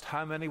Christ?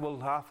 How many will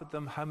laugh at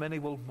them? How many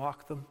will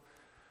mock them?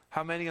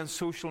 How many on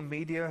social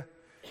media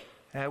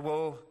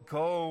will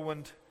go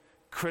and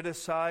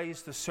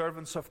criticize the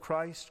servants of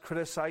Christ,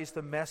 criticize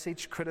the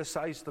message,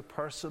 criticize the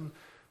person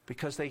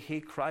because they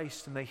hate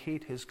Christ and they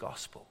hate his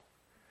gospel?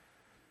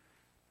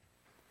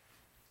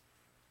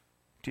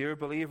 Dear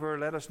believer,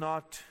 let us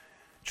not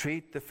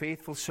treat the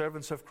faithful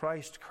servants of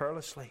Christ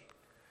carelessly.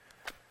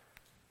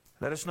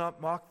 Let us not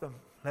mock them.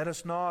 Let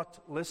us not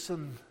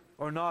listen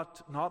or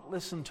not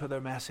listen to their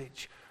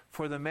message.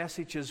 For the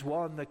message is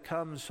one that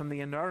comes from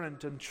the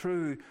inerrant and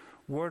true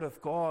Word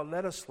of God.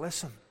 Let us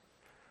listen.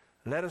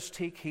 Let us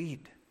take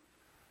heed.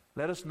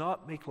 Let us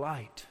not make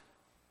light.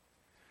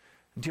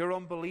 Dear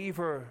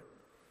unbeliever,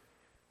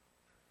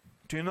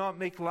 do not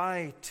make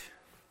light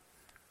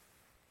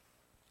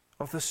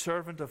of the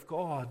servant of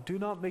God. Do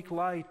not make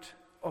light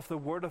of the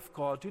Word of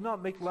God. Do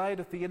not make light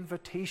of the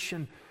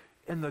invitation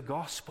in the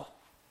gospel.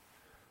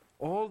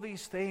 All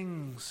these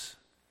things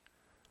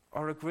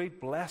are a great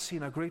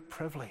blessing, a great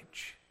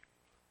privilege,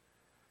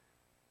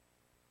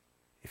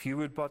 if you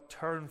would but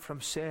turn from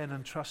sin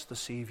and trust the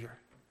Savior.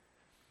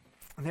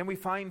 And then we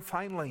find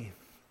finally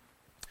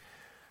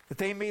that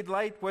they made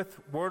light with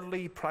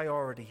worldly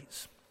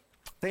priorities.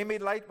 They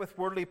made light with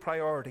worldly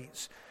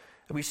priorities.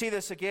 And we see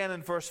this again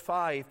in verse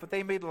 5, but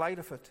they made light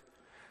of it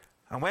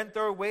and went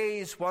their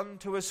ways, one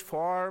to his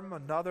farm,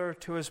 another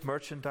to his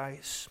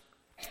merchandise.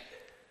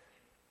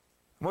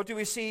 What do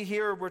we see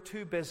here? We're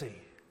too busy.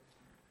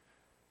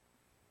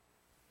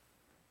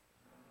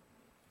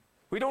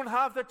 We don't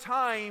have the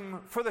time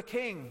for the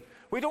King.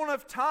 We don't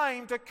have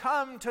time to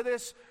come to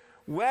this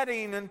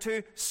wedding and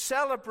to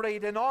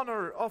celebrate in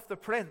honor of the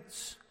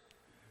Prince.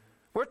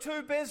 We're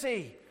too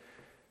busy.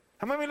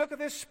 And when we look at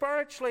this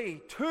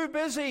spiritually, too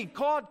busy,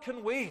 God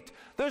can wait.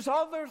 There's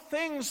other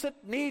things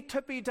that need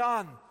to be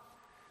done.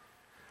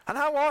 And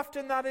how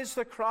often that is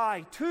the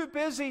cry. Too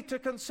busy to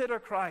consider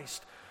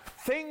Christ.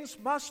 Things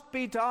must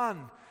be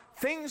done.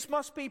 Things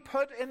must be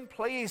put in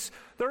place.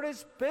 There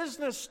is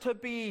business to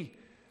be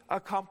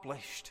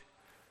accomplished.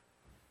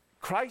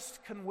 Christ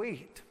can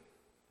wait.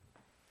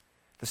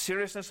 The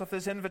seriousness of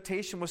this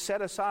invitation was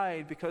set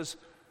aside because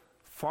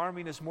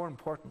farming is more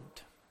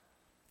important,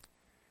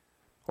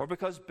 or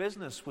because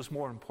business was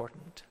more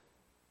important.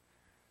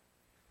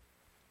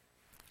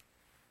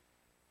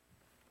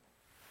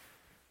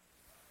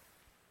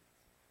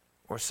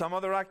 Or some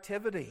other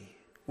activity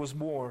was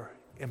more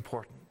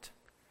important.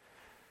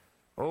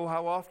 Oh,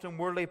 how often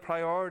worldly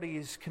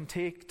priorities can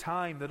take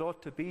time that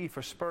ought to be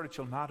for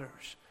spiritual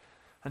matters.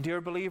 And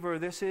dear believer,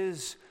 this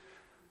is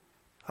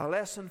a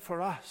lesson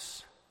for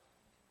us.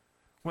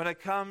 When it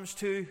comes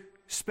to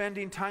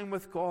spending time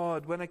with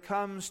God, when it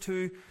comes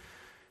to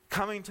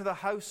coming to the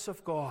house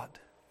of God,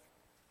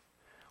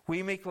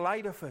 we make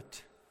light of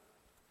it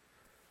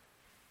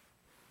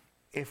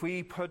if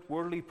we put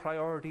worldly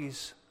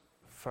priorities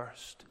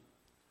first.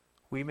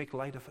 We make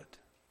light of it.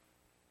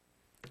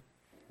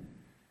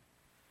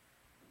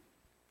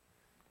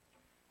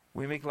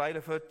 We make light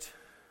of it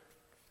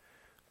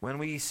when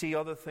we see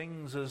other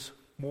things as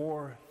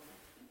more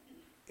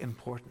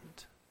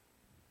important.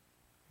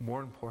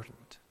 More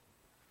important.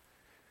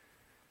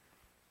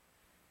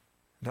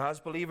 And as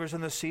believers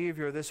in the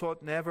Savior, this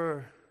ought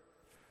never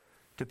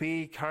to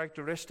be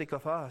characteristic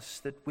of us,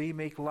 that we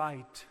make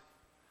light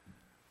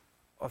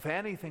of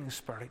anything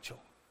spiritual.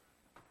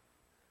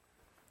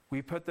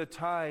 We put the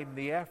time,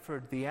 the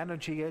effort, the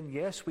energy in.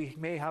 Yes, we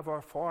may have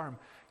our farm.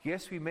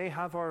 Yes, we may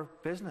have our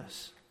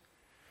business.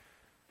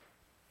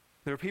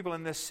 There are people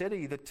in this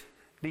city that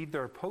need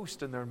their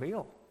post and their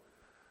meal.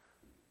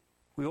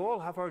 We all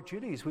have our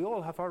duties. We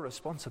all have our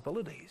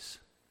responsibilities.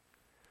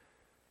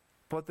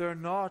 But they're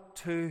not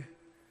to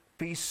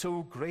be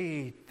so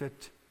great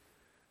that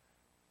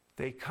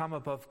they come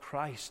above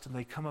Christ and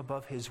they come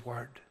above His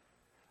Word.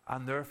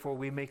 And therefore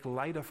we make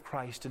light of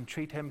Christ and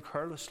treat Him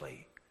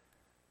carelessly.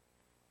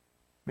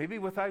 Maybe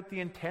without the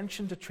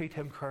intention to treat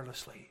Him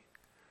carelessly.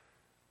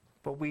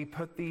 But we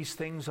put these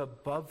things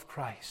above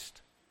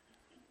Christ.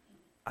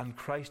 And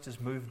Christ is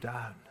moved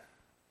down.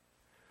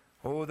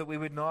 Oh, that we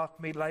would not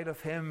make light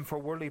of Him for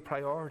worldly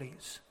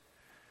priorities.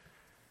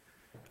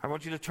 I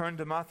want you to turn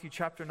to Matthew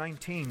chapter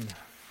 19.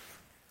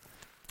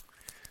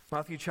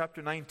 Matthew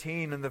chapter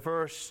 19 and the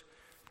verse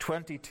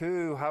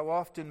 22. How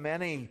often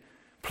many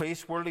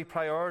place worldly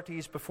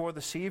priorities before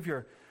the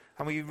Savior.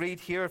 And we read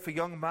here of a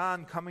young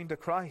man coming to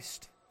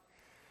Christ.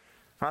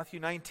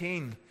 Matthew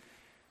 19,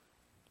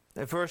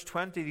 verse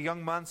 20, the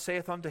young man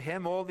saith unto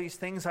him, All these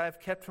things I have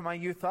kept from my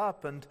youth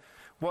up, and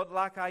what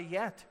lack I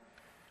yet?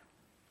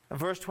 And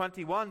verse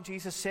 21,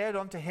 Jesus said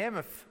unto him,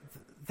 If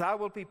thou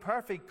wilt be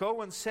perfect,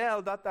 go and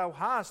sell that thou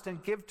hast,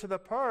 and give to the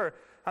poor,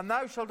 and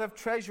thou shalt have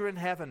treasure in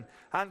heaven,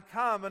 and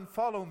come and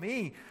follow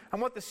me. And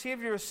what the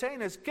Savior is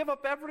saying is, give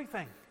up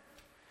everything.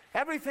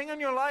 Everything in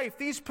your life,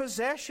 these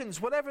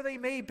possessions, whatever they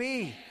may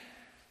be.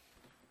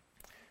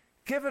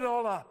 Give it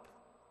all up.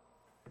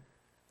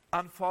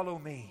 And follow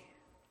me.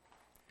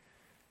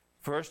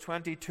 Verse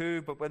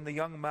 22, but when the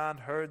young man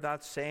heard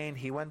that saying,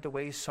 he went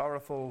away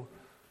sorrowful,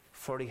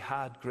 for he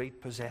had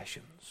great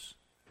possessions.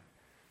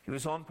 He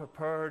was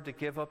unprepared to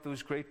give up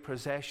those great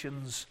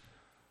possessions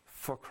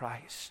for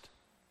Christ.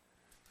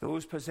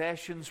 Those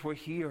possessions were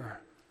here.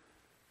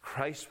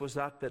 Christ was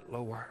that bit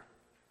lower.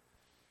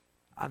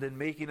 And in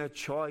making a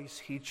choice,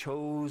 he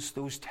chose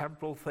those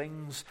temporal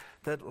things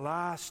that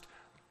last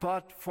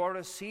but for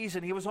a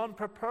season. He was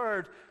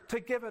unprepared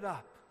to give it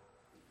up.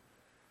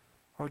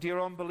 Oh,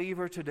 dear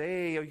unbeliever,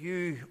 today, are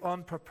you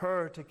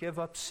unprepared to give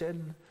up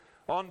sin?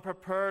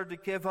 Unprepared to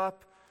give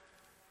up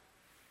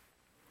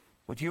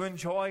what you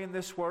enjoy in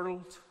this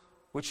world,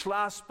 which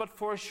lasts but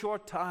for a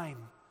short time?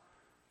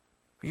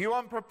 Are you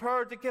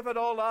unprepared to give it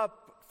all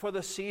up for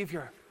the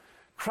Savior?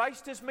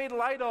 Christ is made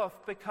light of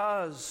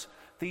because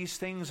these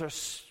things are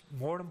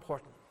more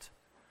important.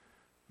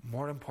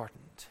 More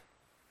important.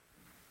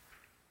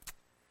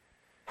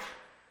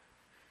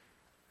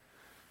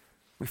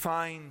 We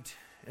find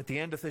at the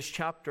end of this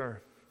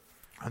chapter,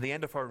 at the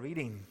end of our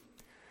reading,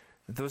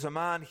 there was a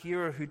man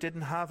here who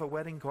didn't have a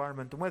wedding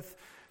garment. And with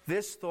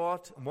this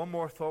thought, and one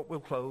more thought, we'll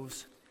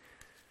close.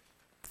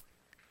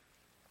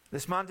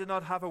 This man did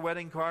not have a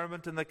wedding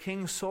garment, and the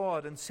king saw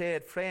it and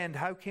said, Friend,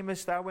 how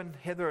camest thou in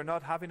hither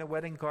not having a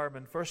wedding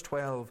garment? Verse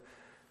 12,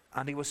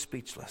 and he was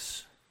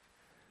speechless,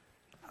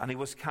 and he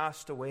was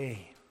cast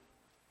away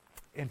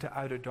into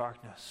outer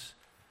darkness.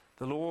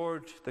 The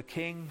Lord, the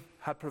king,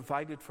 had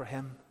provided for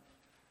him.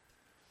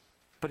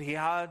 But he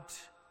had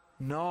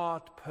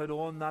not put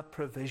on that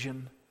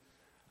provision,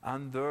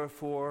 and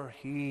therefore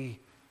he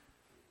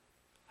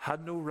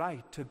had no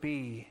right to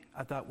be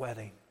at that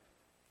wedding.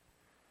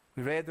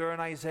 We read there in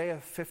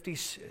Isaiah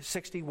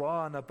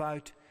 61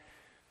 about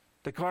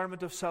the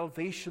garment of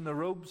salvation, the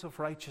robes of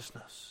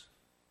righteousness.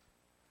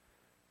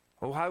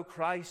 Oh, how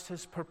Christ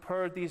has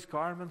prepared these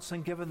garments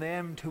and given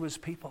them to His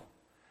people.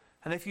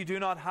 And if you do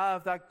not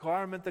have that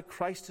garment that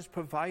Christ has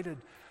provided,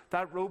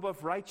 that robe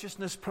of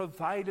righteousness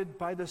provided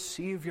by the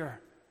Savior,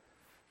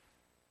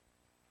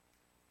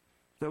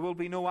 there will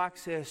be no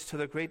access to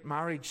the great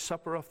marriage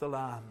supper of the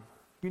Lamb.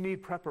 You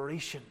need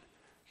preparation.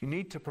 You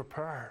need to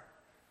prepare.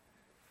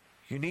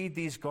 You need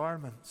these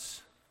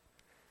garments.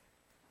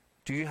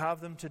 Do you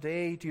have them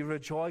today? Do you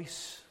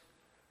rejoice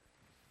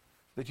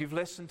that you've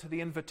listened to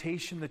the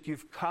invitation, that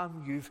you've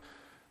come, you've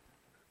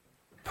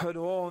put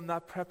on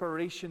that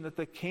preparation that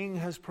the King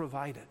has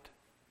provided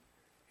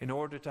in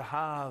order to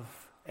have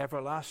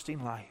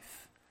everlasting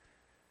life?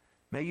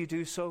 May you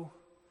do so,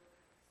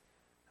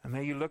 and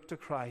may you look to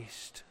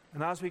Christ.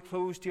 And as we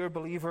close, dear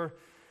believer,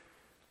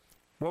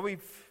 what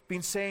we've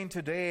been saying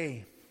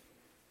today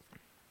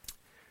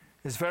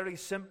is very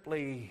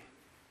simply,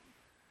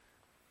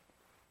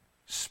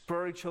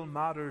 spiritual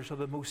matters are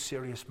the most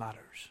serious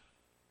matters.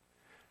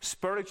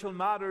 Spiritual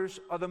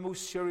matters are the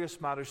most serious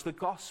matters. The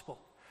gospel,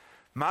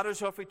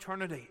 matters of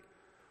eternity,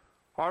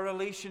 our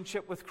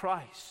relationship with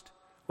Christ,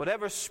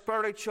 whatever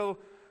spiritual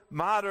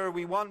matter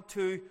we want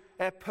to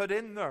put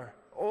in there,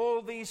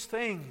 all these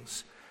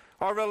things,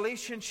 our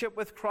relationship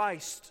with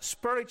Christ,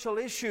 spiritual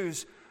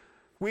issues,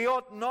 we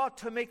ought not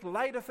to make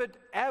light of it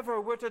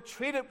ever. We're to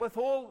treat it with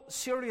all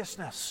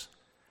seriousness.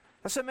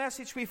 That's a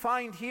message we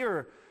find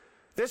here.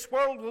 This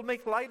world will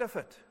make light of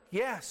it,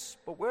 yes,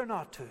 but we're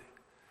not to,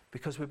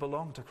 because we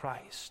belong to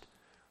Christ.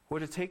 We're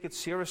to take it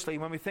seriously.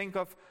 When we think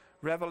of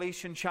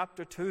Revelation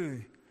chapter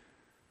 2,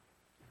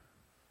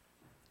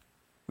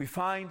 we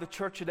find the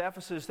church at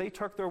Ephesus, they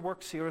took their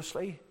work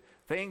seriously.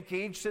 They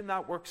engaged in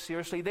that work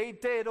seriously. They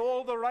did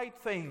all the right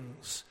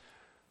things.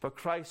 But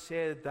Christ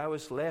said, "Thou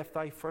hast left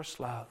thy first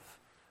love."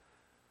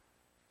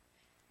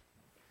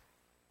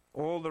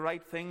 All the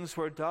right things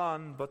were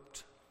done,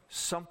 but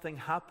something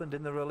happened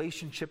in the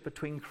relationship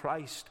between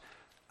Christ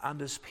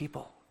and his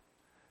people.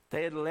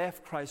 They had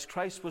left Christ.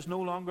 Christ was no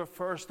longer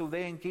first, though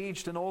they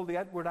engaged in all the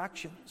outward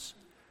actions.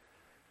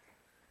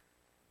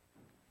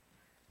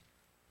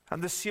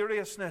 And the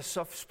seriousness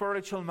of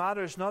spiritual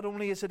matters, not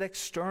only is it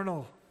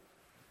external.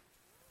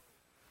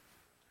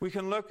 We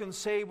can look and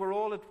say we're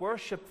all at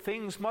worship.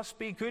 Things must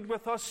be good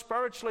with us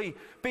spiritually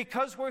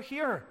because we're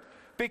here,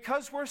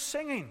 because we're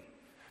singing,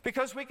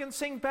 because we can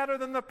sing better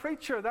than the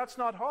preacher. That's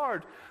not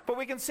hard, but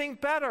we can sing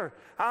better,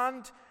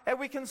 and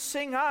we can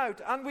sing out,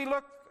 and we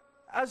look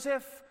as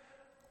if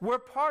we're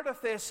part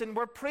of this, and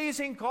we're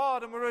praising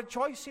God, and we're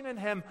rejoicing in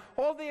Him.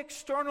 All the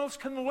externals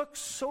can look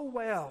so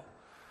well.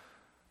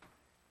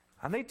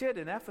 And they did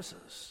in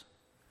Ephesus.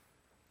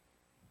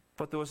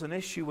 But there was an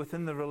issue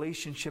within the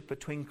relationship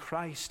between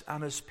Christ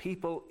and His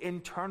people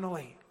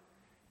internally.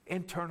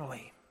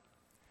 Internally.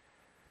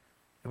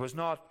 It was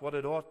not what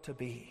it ought to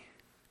be.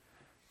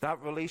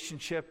 That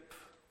relationship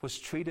was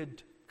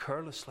treated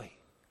carelessly.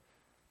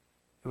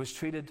 It was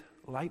treated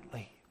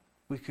lightly,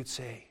 we could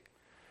say.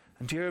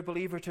 And dear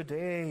believer,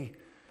 today,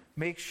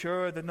 make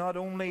sure that not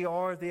only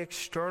are the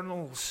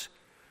externals,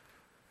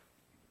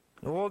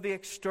 all the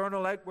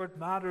external outward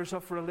matters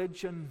of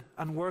religion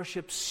and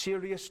worship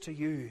serious to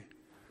you,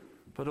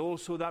 but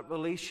also that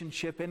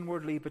relationship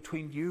inwardly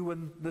between you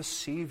and the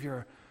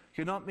Savior.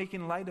 You're not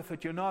making light of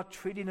it. You're not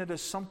treating it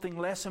as something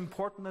less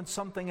important than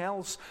something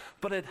else,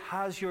 but it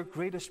has your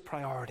greatest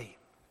priority.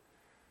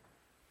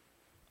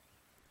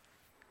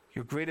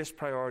 Your greatest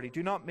priority.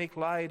 Do not make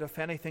light of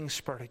anything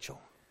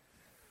spiritual.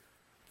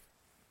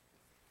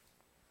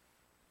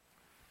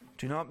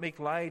 Do not make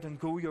light and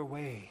go your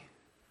way.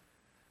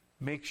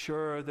 Make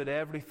sure that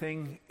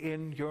everything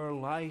in your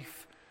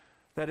life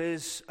that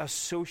is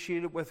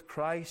associated with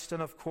Christ,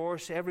 and of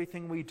course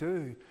everything we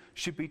do,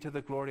 should be to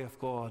the glory of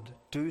God.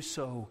 Do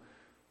so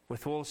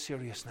with all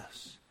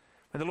seriousness.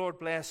 May the Lord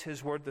bless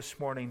His word this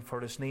morning for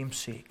His name's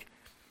sake.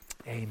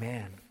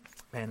 Amen.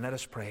 Amen. Let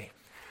us pray.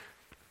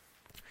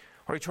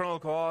 Our eternal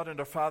God and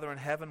our Father in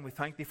heaven, we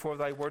thank Thee for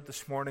Thy word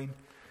this morning.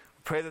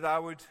 We pray that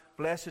Thou would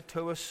bless it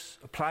to us,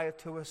 apply it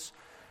to us.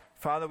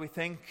 Father, we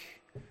think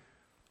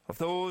of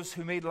those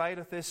who made light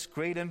of this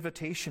great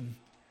invitation.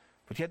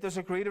 But yet there's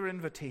a greater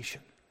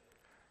invitation.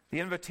 The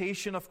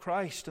invitation of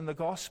Christ and the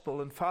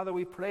gospel. And Father,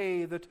 we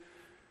pray that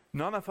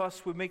none of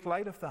us would make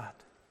light of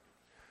that.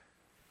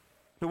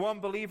 The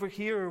one believer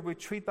here would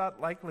treat that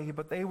lightly,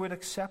 but they would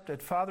accept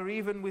it. Father,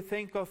 even we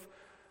think of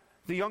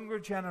the younger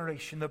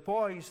generation, the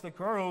boys, the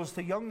girls,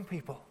 the young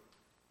people.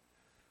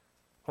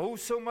 Oh,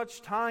 so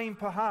much time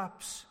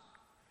perhaps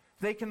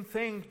they can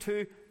think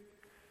to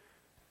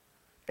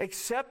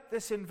accept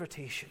this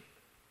invitation.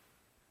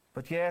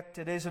 But yet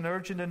it is an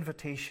urgent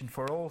invitation,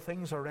 for all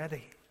things are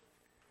ready.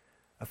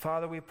 And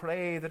Father, we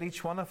pray that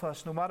each one of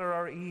us, no matter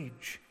our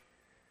age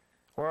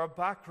or our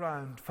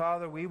background,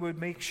 Father, we would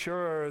make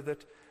sure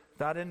that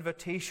that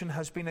invitation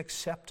has been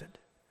accepted,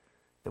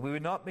 that we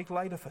would not make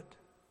light of it.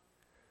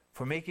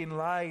 For making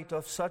light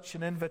of such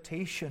an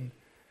invitation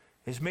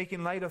is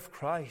making light of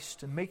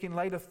Christ, and making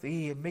light of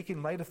Thee, and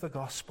making light of the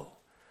gospel.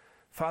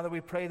 Father,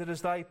 we pray that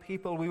as Thy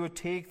people we would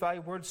take Thy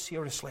word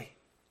seriously.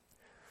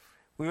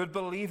 We would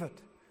believe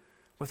it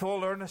with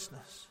all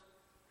earnestness.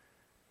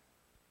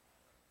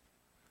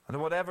 And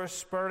whatever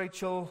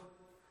spiritual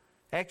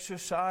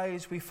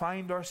exercise we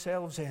find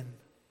ourselves in,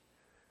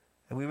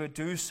 that we would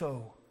do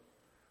so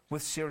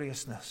with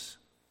seriousness.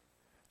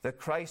 that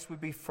Christ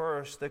would be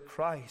first, that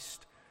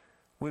Christ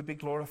would be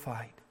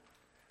glorified.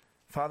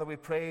 Father, we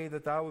pray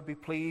that thou would be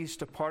pleased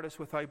to part us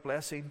with thy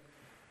blessing.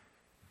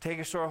 Take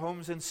us to our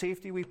homes in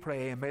safety, we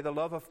pray, and may the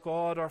love of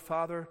God our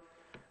Father,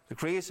 the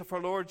grace of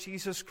our Lord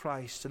Jesus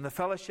Christ, and the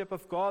fellowship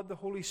of God the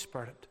Holy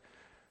Spirit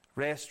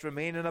rest,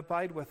 remain, and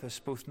abide with us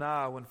both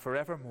now and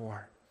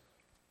forevermore.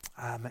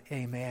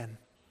 Amen.